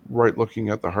 right looking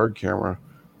at the hard camera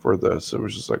for this, it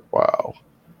was just like, wow.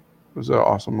 It was an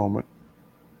awesome moment.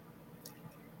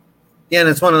 Yeah, and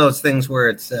it's one of those things where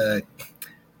it's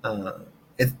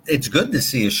good to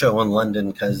see a show in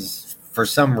London, because for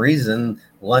some reason,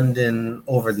 London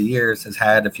over the years has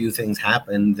had a few things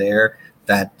happen there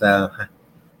that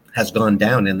has gone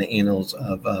down in the annals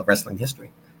of wrestling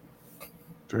history.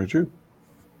 Very true.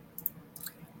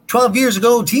 12 years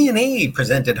ago, TNA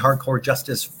presented Hardcore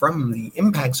Justice from the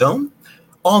Impact Zone.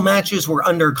 All matches were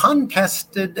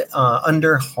contested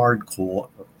under hardcore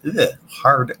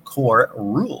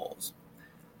rules.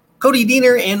 Cody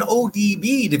Deaner and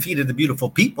ODB defeated the Beautiful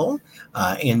People,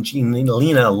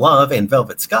 Angelina Love and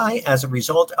Velvet Sky. As a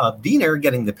result of Deaner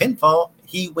getting the pinfall,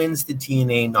 he wins the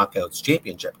TNA Knockouts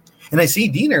Championship. And I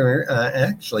see Deaner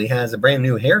actually has a brand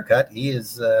new haircut. He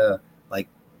is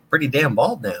pretty damn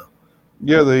bald now.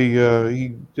 Yeah,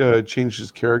 he changed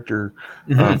his character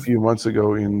a few months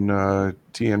ago in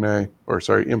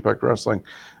Impact Wrestling,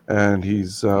 and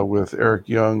he's with Eric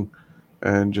Young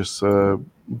and just a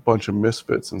bunch of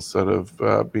misfits instead of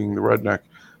being the redneck.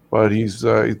 But he's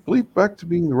I believe back to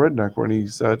being the redneck when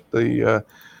he's at the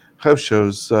house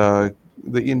shows, the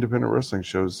independent wrestling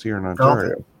shows here in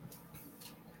Ontario. Okay.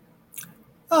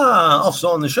 Also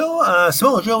on the show,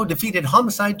 Samoa Joe defeated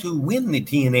Homicide to win the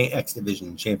TNA X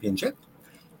Division Championship.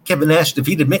 Kevin Nash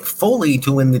defeated Mick Foley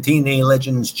to win the TNA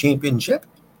Legends Championship.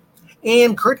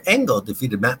 And Kurt Angle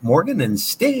defeated Matt Morgan and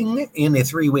Sting in a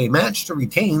three-way match to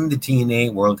retain the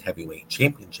TNA World Heavyweight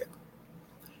Championship.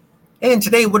 And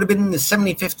today would have been the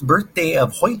 75th birthday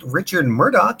of Hoyt Richard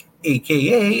Murdoch,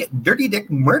 a.k.a. Dirty Dick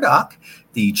Murdoch,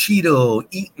 the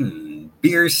Cheeto-eating,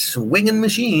 beer-swinging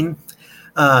machine.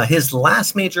 His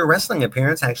last major wrestling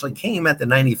appearance actually came at the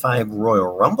 95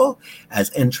 Royal Rumble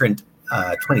as entrant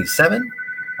 27.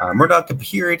 Murdoch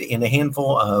appeared in a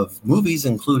handful of movies,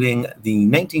 including the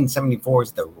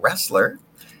 1974's The Wrestler,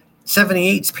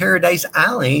 78's Paradise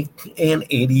Alley, and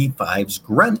 85's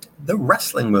Grunt, the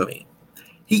wrestling movie.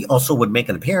 He also would make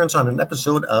an appearance on an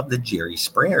episode of The Jerry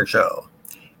Springer Show.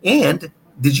 And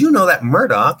did you know that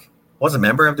Murdoch was a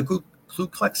member of the Ku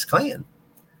Klux Klan?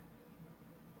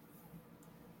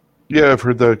 Yeah, I've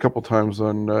heard that a couple times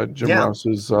on Jim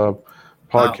Ross's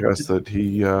podcast that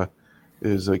he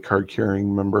is a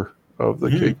card-carrying member of the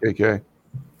KKK.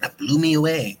 That blew me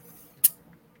away.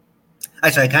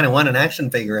 Actually, I kind of want an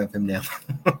action figure of him now.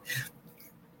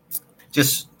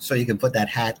 Just so you can put that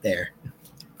hat there.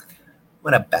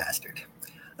 What a bastard.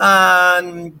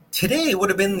 Today would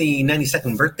have been the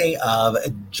 92nd birthday of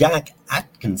Jack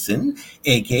Atkinson,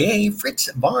 a.k.a.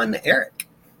 Fritz Von Erich.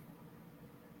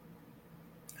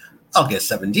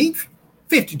 August 17th.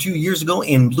 52 years ago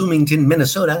in Bloomington,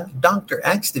 Minnesota, Dr.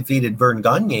 X defeated Vern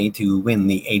Gagne to win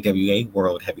the AWA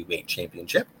World Heavyweight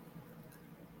Championship.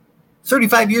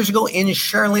 35 years ago in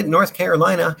Charlotte, North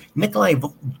Carolina, Nikolai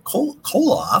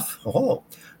Koloff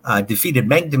defeated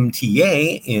Magnum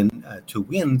TA to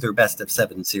win their Best of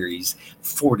 7 series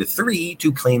 4-3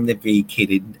 to claim the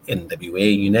vacated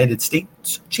NWA United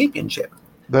States Championship.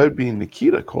 That would be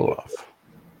Nikita Koloff.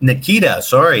 Nikita,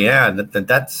 sorry, yeah,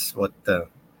 that's what the...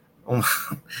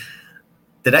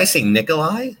 Did I say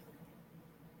Nikolai?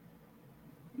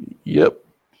 Yep.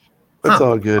 That's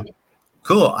all good.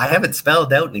 Cool. I have it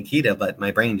spelled out Nikita, but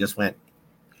my brain just went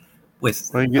with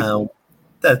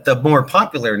the more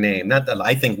popular name. Not that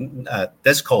I think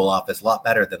this Koloff is a lot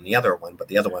better than the other one, but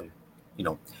the other one,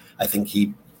 I think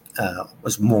he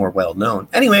was more well known.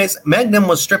 Anyways, Magnum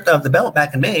was stripped of the belt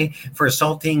back in May for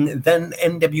assaulting then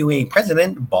NWA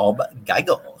president Bob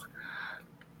Geigel.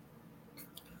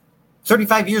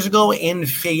 35 years ago in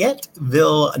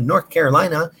Fayetteville, North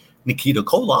Carolina, Nikita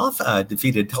Koloff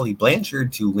defeated Tully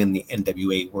Blanchard to win the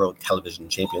NWA World Television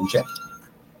Championship.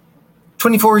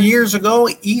 24 years ago,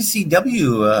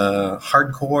 ECW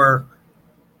Hardcore...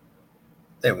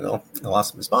 There we go. I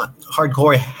lost my spot.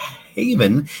 Hardcore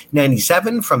Haven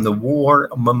 97 from the War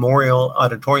Memorial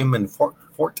Auditorium in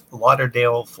Fort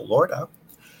Lauderdale, Florida.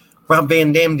 Rob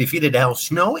Van Dam defeated Al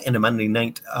Snow in a Monday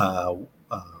Night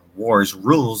Wars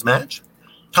rules match.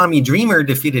 Tommy Dreamer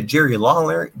defeated Jerry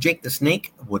Lawler. Jake the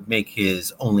Snake would make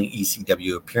his only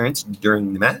ECW appearance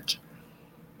during the match.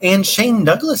 And Shane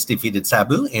Douglas defeated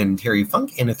Sabu and Terry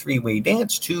Funk in a three-way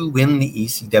dance to win the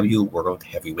ECW World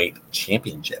Heavyweight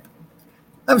Championship.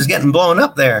 I was getting blown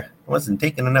up there. I wasn't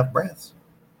taking enough breaths.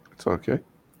 It's okay.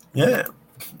 Yeah.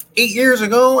 8 years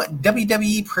ago,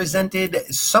 WWE presented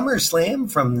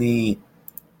SummerSlam from the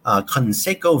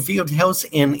Conseco Fieldhouse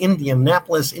in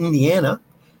Indianapolis, Indiana.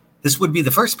 This would be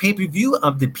the first pay-per-view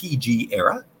of the PG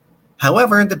era.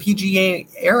 However, the PGA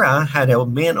era had a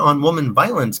man-on-woman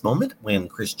violence moment when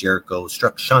Chris Jericho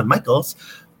struck Shawn Michaels'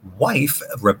 wife,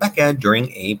 Rebecca,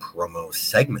 during a promo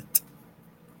segment.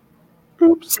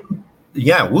 Oops.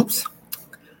 Yeah, whoops.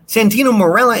 Santino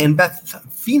Marella and Beth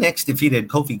Phoenix defeated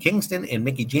Kofi Kingston and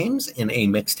Mickie James in a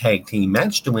mixed tag team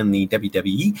match to win the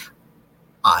WWE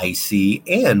IC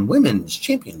and Women's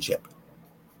Championship.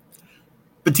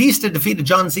 Batista defeated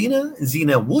John Cena.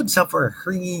 Cena would suffer a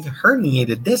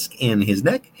herniated disc in his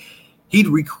neck. He'd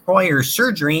require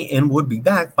surgery and would be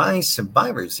back by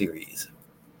Survivor Series.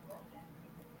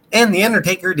 And The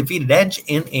Undertaker defeated Edge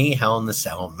in a Hell in a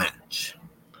Cell match.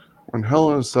 When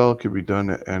Hell in a Cell could be done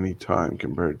at any time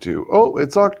compared to, oh,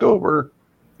 it's October.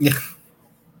 Yeah.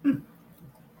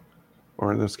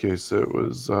 Or in this case, it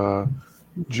was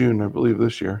June, I believe,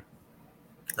 this year.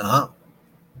 11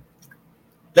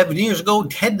 years ago,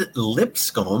 Ted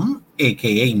Lipscomb,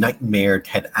 a.k.a. Nightmare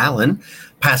Ted Allen,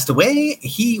 passed away.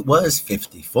 He was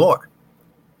 54.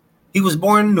 He was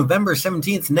born November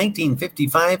 17th,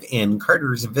 1955 in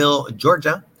Cartersville,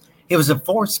 Georgia. He was a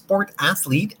four-sport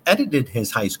athlete, edited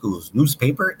his high school's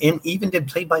newspaper, and even did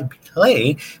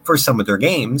play-by-play for some of their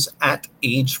games. At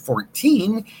age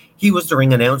 14, he was the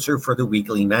ring announcer for the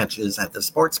weekly matches at the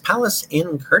Sports Palace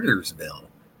in Cartersville.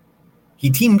 He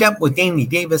teamed up with Danny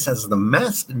Davis as the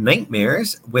Masked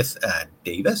Nightmares with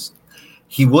Davis.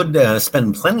 He would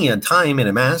spend plenty of time in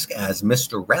a mask as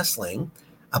Mr. Wrestling,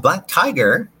 a Black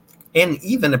Tiger, and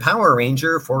even a Power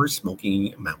Ranger for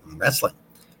Smoky Mountain Wrestling.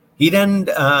 He'd end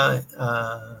up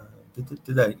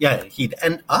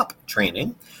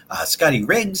training Scotty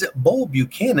Riggs, Bull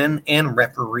Buchanan, and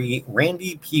referee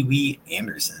Randy Pee Wee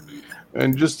Anderson.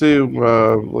 And just to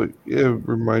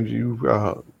remind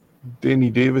you, Danny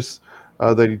Davis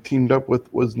that he teamed up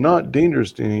with was not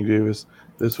Dangerous Danny Davis.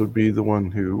 This would be the one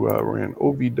who ran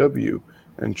OVW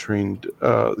and trained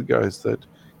the guys that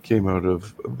came out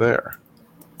of there.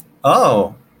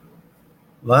 Oh,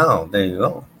 wow! There you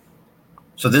go.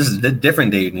 So this is the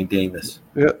different Danny Davis.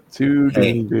 Yeah, two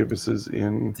Danny Davises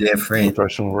in different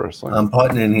professional wrestling. I'm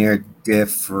putting in here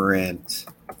different.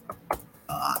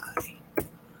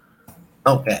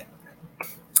 Okay.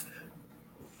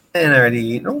 And I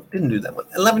already, didn't do that one.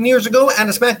 11 years ago, at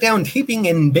a SmackDown taping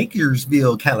in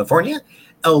Bakersfield, California,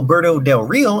 Alberto Del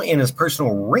Rio and his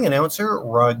personal ring announcer,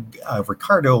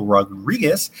 Ricardo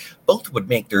Rodriguez, both would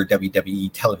make their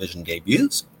WWE television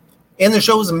debuts. In the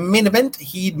show's main event,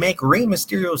 he'd make Rey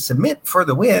Mysterio submit for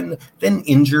the win, then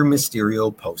injure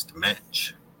Mysterio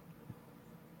post-match.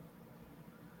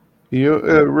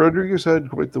 Rodriguez had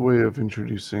quite the way of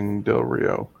introducing Del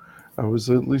Rio. I was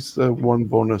at least one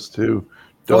bonus to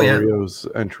Del Rio's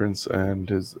entrance and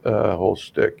his whole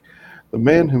shtick. The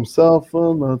man himself,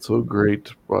 well, not so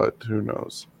great, but who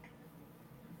knows.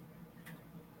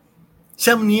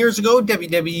 7 years ago,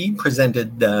 WWE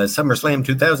presented SummerSlam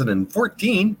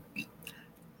 2014.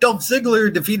 Dolph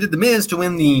Ziggler defeated The Miz to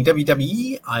win the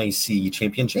WWE IC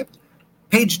Championship.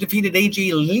 Paige defeated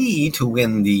AJ Lee to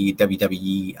win the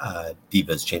WWE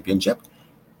Divas Championship.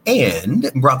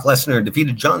 And Brock Lesnar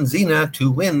defeated John Cena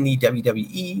to win the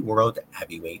WWE World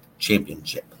Heavyweight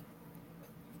Championship.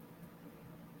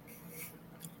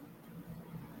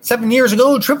 7 years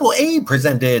ago, AAA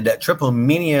presented Triple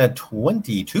Mania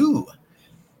 22.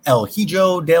 El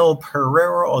Hijo del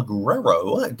Perrero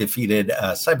Guerrero defeated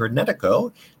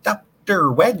Cybernetico,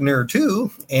 Dr. Wagner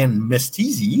 2, and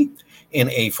Mystizi in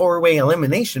a four-way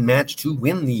elimination match to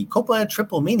win the Copa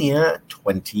Triple Mania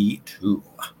 22.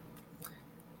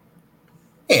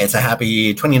 Hey, it's a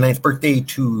happy 29th birthday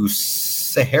to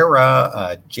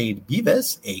Sahara Jade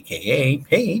Beavis, a.k.a.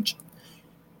 Paige.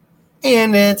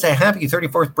 And it's a happy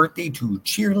 34th birthday to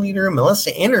cheerleader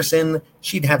Melissa Anderson.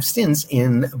 She'd have stints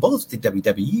in both the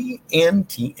WWE and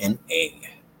TNA.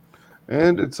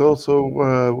 And it's also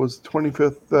was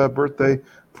 25th birthday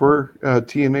for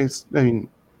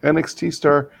NXT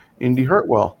star Indy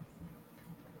Hartwell.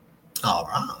 All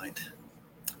right.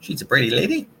 She's a pretty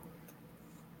lady.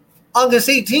 August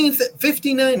 18th,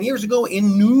 59 years ago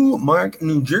in Newark,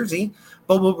 New Jersey,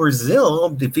 Bobo Brazil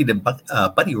defeated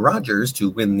Buddy Rogers to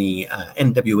win the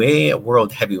NWA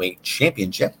World Heavyweight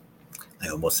Championship. I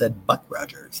almost said Buck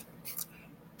Rogers.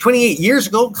 28 years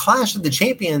ago, Clash of the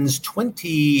Champions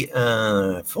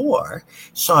 24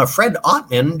 saw Fred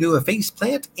Ottman do a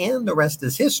faceplant, and the rest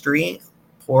is history.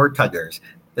 Poor Tuggers.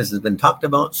 This has been talked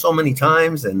about so many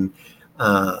times, and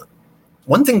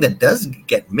one thing that does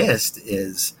get missed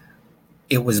is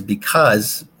it was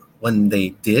because when they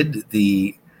did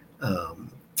the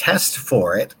test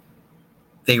for it,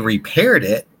 they repaired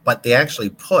it, but they actually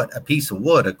put a piece of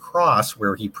wood across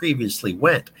where he previously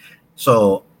went.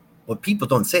 So what people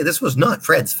don't say, this was not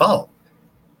Fred's fault.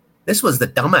 This was the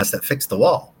dumbass that fixed the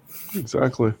wall.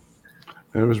 Exactly.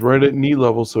 And it was right at knee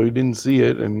level, so he didn't see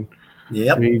it, and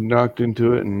he knocked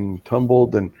into it and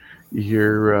tumbled, and you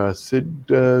hear Sid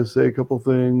say a couple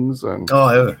things. And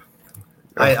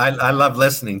I love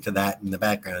listening to that in the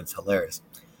background. It's hilarious.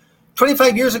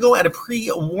 25 years ago, at a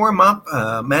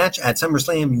pre-warm-up match at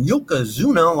SummerSlam,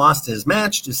 Yokozuna lost his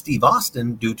match to Steve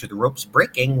Austin due to the ropes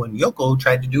breaking when Yoko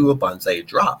tried to do a bonsai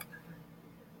drop.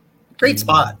 Great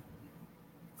spot.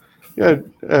 Yeah,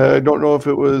 I don't know if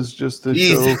it was just to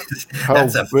show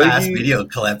That's a fast video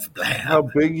clip. How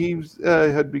big he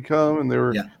had become, and they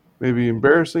were maybe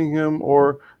embarrassing him,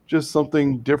 or just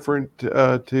something different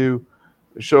to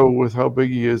show with how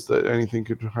big he is that anything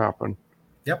could happen.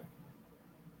 Yep.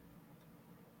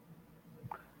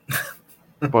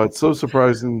 But so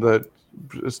surprising that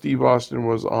Steve Austin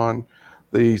was on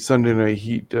the Sunday Night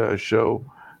Heat show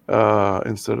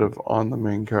instead of on the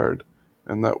main card.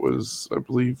 And that was, I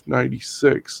believe,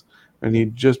 96. And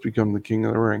he'd just become the king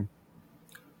of the ring.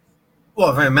 Well,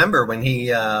 if I remember when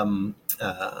he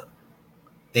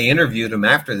they interviewed him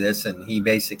after this, and he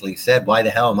basically said, "Why the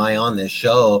hell am I on this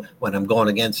show when I'm going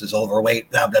against this overweight,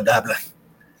 blah, blah, blah, blah."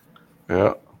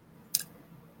 Yeah.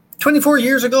 24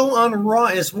 years ago on Raw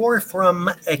is War from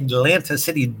Atlanta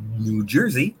City, New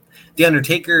Jersey. The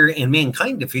Undertaker and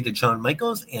Mankind defeated Shawn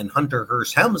Michaels and Hunter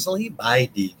Hearst Helmsley by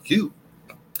DQ.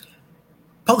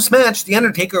 Post-match, The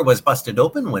Undertaker was busted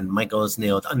open when Michaels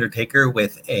nailed Undertaker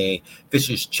with a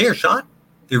vicious chair shot.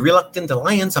 The reluctant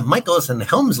alliance of Michaels and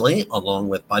Helmsley, along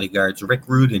with bodyguards Rick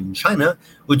Rude and Chyna,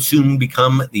 would soon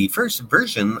become the first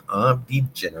version of the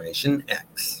Generation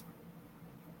X.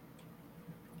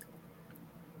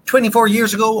 24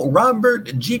 years ago,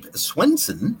 Robert Jeep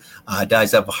Swenson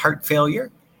dies of heart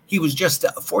failure. He was just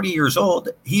 40 years old.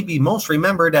 He'd be most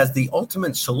remembered as the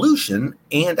Ultimate Solution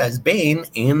and as Bane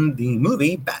in the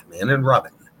movie Batman and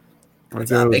Robin.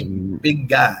 That's a big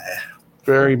guy.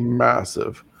 Very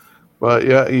massive. But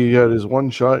yeah, he had his one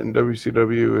shot in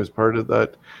WCW as part of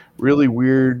that really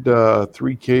weird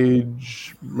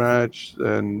three-cage match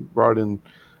and brought in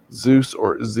Zeus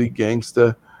or Z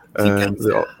Gangsta and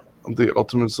the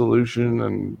Ultimate Solution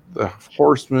and the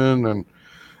Horseman and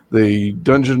the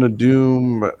Dungeon of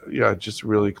Doom. Yeah, just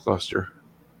really cluster.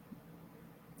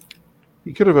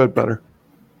 He could have had better.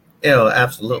 Oh,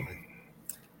 absolutely.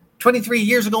 23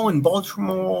 years ago in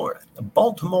Baltimore,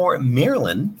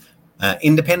 Maryland,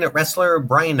 independent wrestler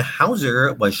Brian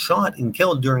Hauser was shot and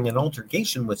killed during an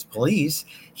altercation with police.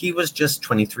 He was just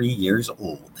 23 years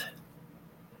old.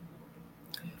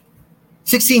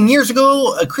 16 years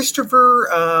ago, Christopher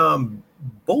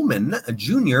Bowman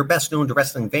Jr., best known to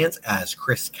wrestling fans as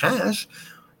Chris Cash,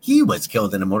 he was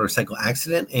killed in a motorcycle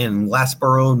accident in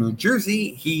Glassboro, New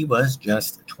Jersey. He was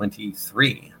just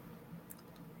 23.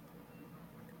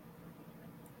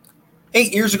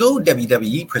 8 years ago,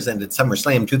 WWE presented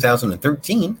SummerSlam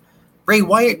 2013. Bray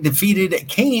Wyatt defeated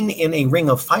Kane in a Ring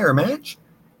of Fire match,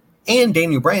 and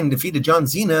Daniel Bryan defeated John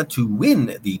Cena to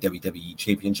win the WWE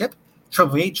Championship.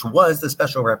 Triple H was the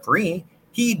special referee.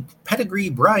 He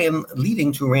pedigreed Bryan,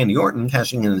 leading to Randy Orton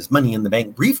cashing in his Money in the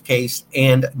Bank briefcase,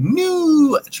 and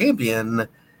new champion,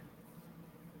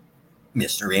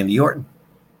 Mr. Randy Orton.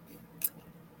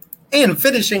 And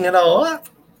finishing it all up,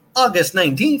 August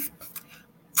 19th,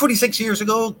 46 years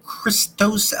ago,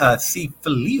 Christos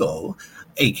Thefilio,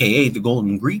 a.k.a. the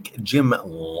Golden Greek, Jim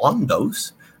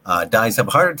Londos, dies of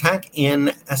a heart attack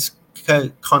in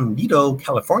Escondido,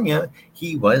 California.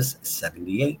 He was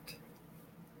 78.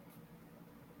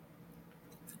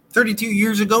 32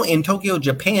 years ago in Tokyo,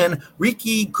 Japan,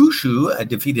 Riki Kushu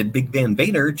defeated Big Van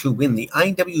Vader to win the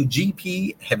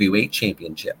IWGP Heavyweight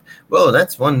Championship. Whoa,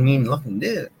 that's one mean-looking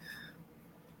dude.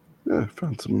 Yeah,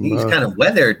 found some. He's kind of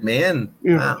weathered, man.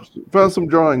 Yeah, wow. Found some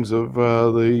drawings of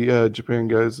the Japan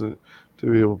guys to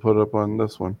be able to put up on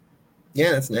this one.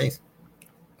 Yeah, that's nice.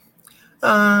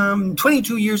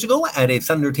 22 years ago, at a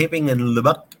Thunder taping in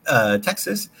Lubbock,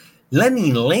 Texas,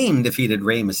 Lenny Lane defeated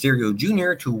Rey Mysterio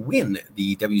Jr. to win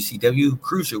the WCW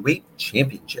Cruiserweight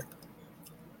Championship.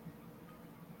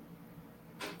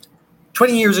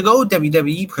 20 years ago,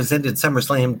 WWE presented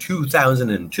SummerSlam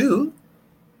 2002.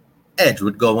 Edge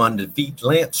would go on to defeat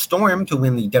Lance Storm to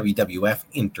win the WWF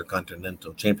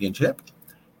Intercontinental Championship.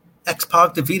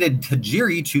 X-Pac defeated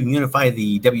Tajiri to unify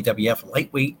the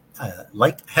WWF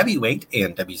light heavyweight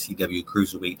and WCW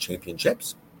Cruiserweight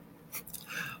Championships.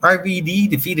 RVD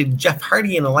defeated Jeff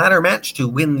Hardy in a ladder match to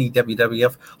win the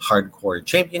WWF Hardcore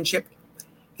Championship.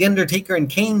 The Undertaker and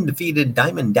Kane defeated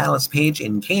Diamond Dallas Page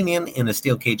and Kanyon in a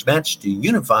steel cage match to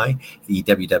unify the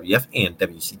WWF and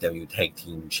WCW Tag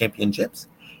Team Championships.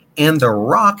 And The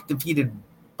Rock defeated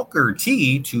Booker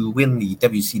T to win the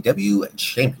WCW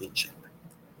Championship.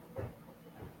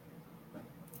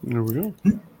 There we go.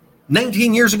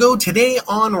 19 years ago, today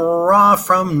on Raw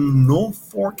from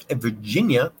Norfolk,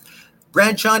 Virginia,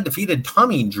 Bradshaw defeated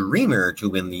Tommy Dreamer to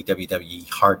win the WWE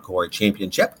Hardcore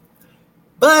Championship.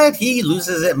 but he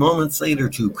loses it moments later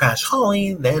to Crash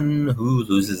Holly, then who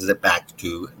loses it back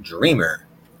to Dreamer.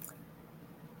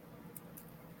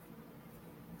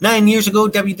 9 years ago,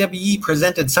 WWE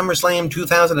presented SummerSlam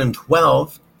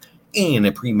 2012 in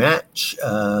a pre-match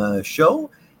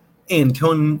show.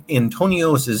 Antonio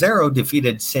Cesaro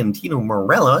defeated Santino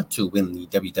Marella to win the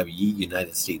WWE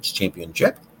United States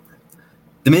Championship.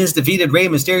 The Miz defeated Rey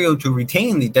Mysterio to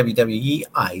retain the WWE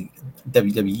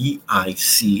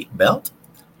IC belt.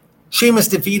 Sheamus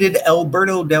defeated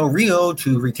Alberto Del Rio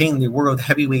to retain the World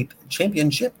Heavyweight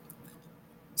Championship.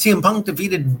 CM Punk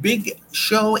defeated Big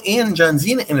Show and John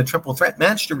Cena in a triple threat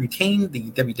match to retain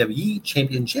the WWE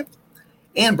Championship.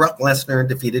 And Brock Lesnar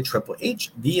defeated Triple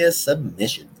H via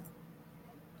submission.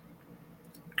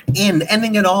 And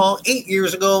ending it all 8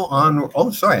 years ago on...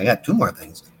 Oh, sorry, I got two more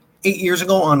things. 8 years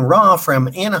ago on Raw from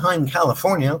Anaheim,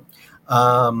 California.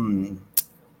 Someone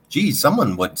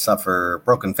would suffer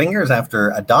broken fingers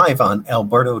after a dive on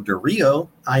Alberto Del Rio.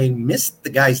 I missed the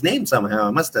guy's name somehow.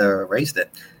 I must have erased it.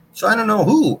 So I don't know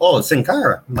who. Oh, Sin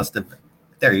Cara must have.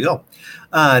 There you go.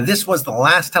 This was the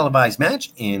last televised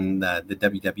match in the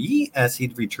WWE as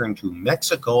he'd returned to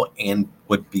Mexico and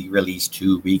would be released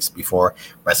 2 weeks before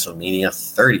WrestleMania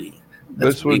 30.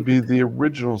 This would be the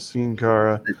original Sin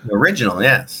Cara. The original,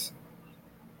 yes.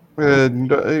 And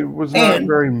it was not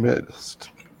very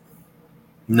missed.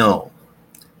 No.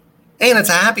 And it's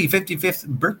a happy 55th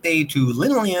birthday to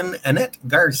Lillian Annette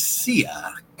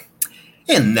Garcia.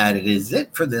 And that is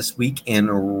it for this week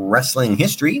in wrestling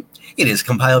history. It is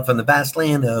compiled from the vast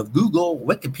land of Google,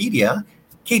 Wikipedia,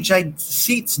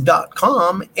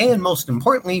 CageSideSeats.com, and most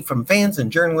importantly, from fans and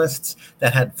journalists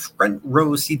that had front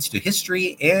row seats to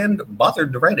history and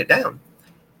bothered to write it down.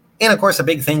 And of course, a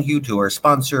big thank you to our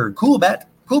sponsor, Coolbet,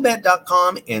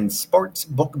 Coolbet.com, and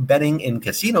sportsbook betting and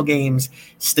casino games.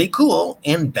 Stay cool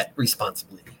and bet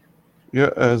responsibly.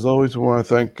 Yeah, as always, we want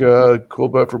to thank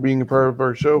Coolbet for being a part of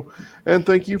our show, and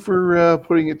thank you for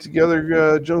putting it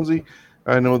together, Jonesy.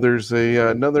 I know there's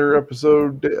another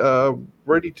episode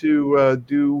ready to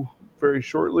do very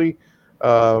shortly,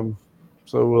 so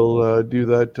we'll do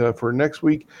that for next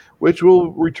week, which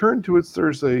will return to its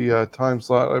Thursday time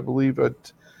slot, I believe,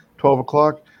 at 12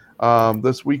 o'clock.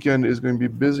 This weekend is going to be a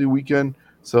busy weekend,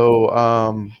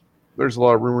 so there's a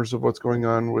lot of rumors of what's going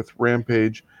on with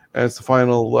Rampage, and it's the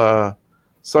final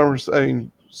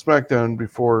SmackDown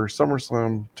before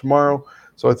SummerSlam tomorrow.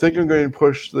 So I think I'm going to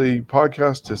push the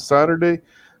podcast to Saturday.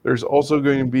 There's also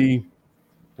going to be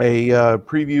a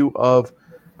preview of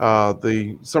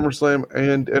the SummerSlam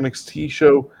and NXT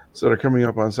show that are coming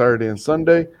up on Saturday and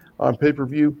Sunday on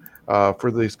pay-per-view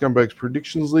for the Scumbags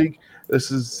Predictions League.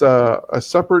 This is a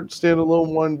separate standalone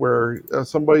one where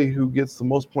somebody who gets the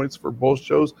most points for both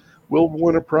shows will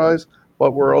win a prize.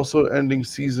 But we're also ending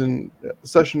session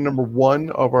number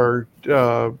 1 of our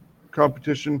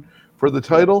competition for the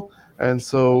title. And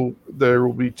so there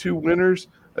will be 2 winners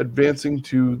advancing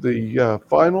to the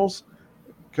finals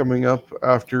coming up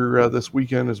after this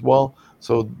weekend as well.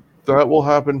 So that will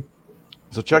happen.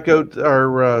 So check out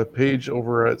our page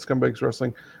over at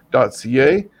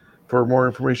scumbagswrestling.ca for more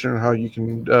information on how you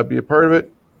can be a part of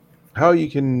it, how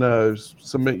you can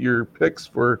submit your picks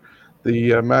for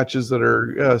the matches that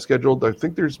are scheduled. I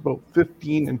think there's about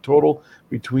 15 in total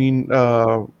between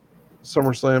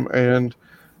SummerSlam and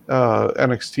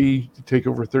NXT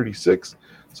TakeOver 36.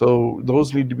 So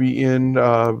those need to be in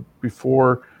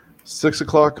before 6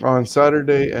 o'clock on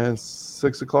Saturday and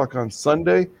 6 o'clock on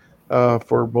Sunday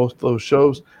for both those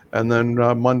shows. And then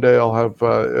Monday I'll have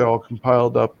it all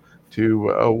compiled up to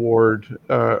award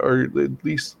or at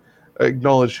least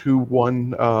acknowledge who won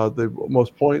the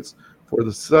most points for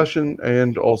the session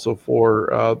and also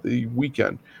for the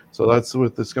weekend. So that's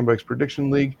with the Scumbags Prediction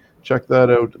League. Check that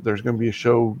out. There's going to be a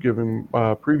show giving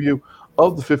a preview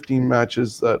of the 15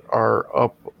 matches that are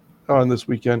up on this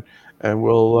weekend, and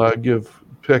we'll give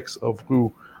picks of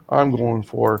who I'm going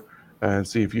for and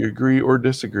see if you agree or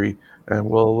disagree, and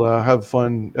we'll have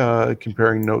fun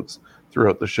comparing notes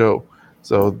throughout the show.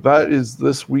 So that is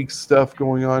this week's stuff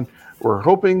going on. We're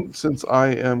hoping, since I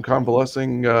am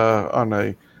convalescing on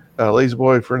a lazy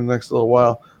boy for the next little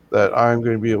while, that I'm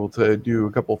going to be able to do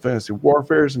a couple of fantasy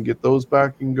warfares and get those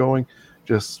back and going.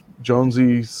 Just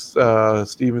Jonesy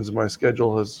Stevens and my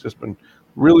schedule has just been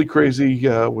really crazy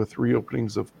with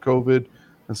reopenings of COVID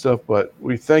and stuff. But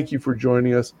we thank you for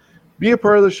joining us. Be a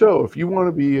part of the show. If you want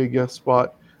to be a guest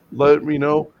spot, let me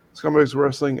know.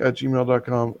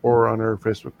 scumbagswrestling@gmail.com or on our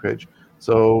Facebook page.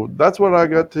 So that's what I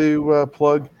got to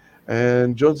plug.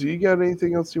 And Jonesy, you got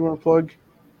anything else you want to plug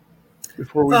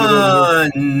before we get out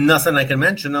of here? Nothing I can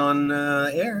mention on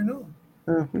air, no.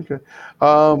 Okay.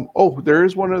 There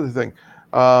is one other thing.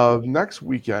 Next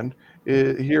weekend,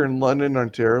 here in London,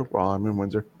 Ontario, well, I'm in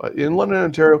Windsor, but in London,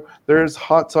 Ontario, there's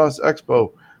Hot Sauce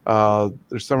Expo.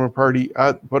 There's summer party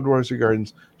at Budweiser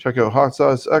Gardens. Check out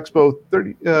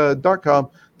hotsauceexpo.com.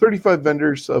 35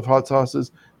 vendors of hot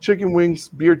sauces, chicken wings,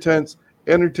 beer tents,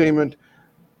 entertainment.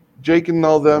 Jake and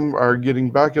all them are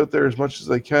getting back out there as much as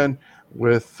they can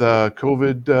with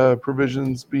COVID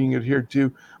provisions being adhered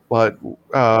to. But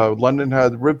London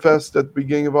had Ribfest at the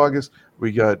beginning of August.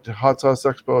 We got Hot Sauce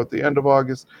Expo at the end of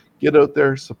August. Get out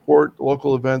there, support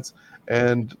local events.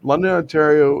 And London,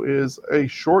 Ontario is a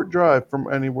short drive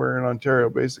from anywhere in Ontario,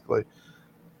 basically.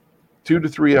 2 to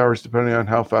 3 hours, depending on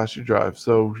how fast you drive.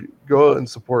 So go out and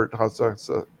support Hot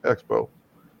Sauce Expo.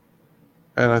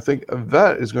 And I think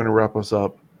that is going to wrap us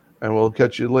up. And we'll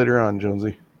catch you later on,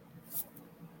 Jonesy.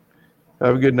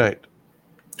 Have a good night.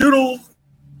 Doodle!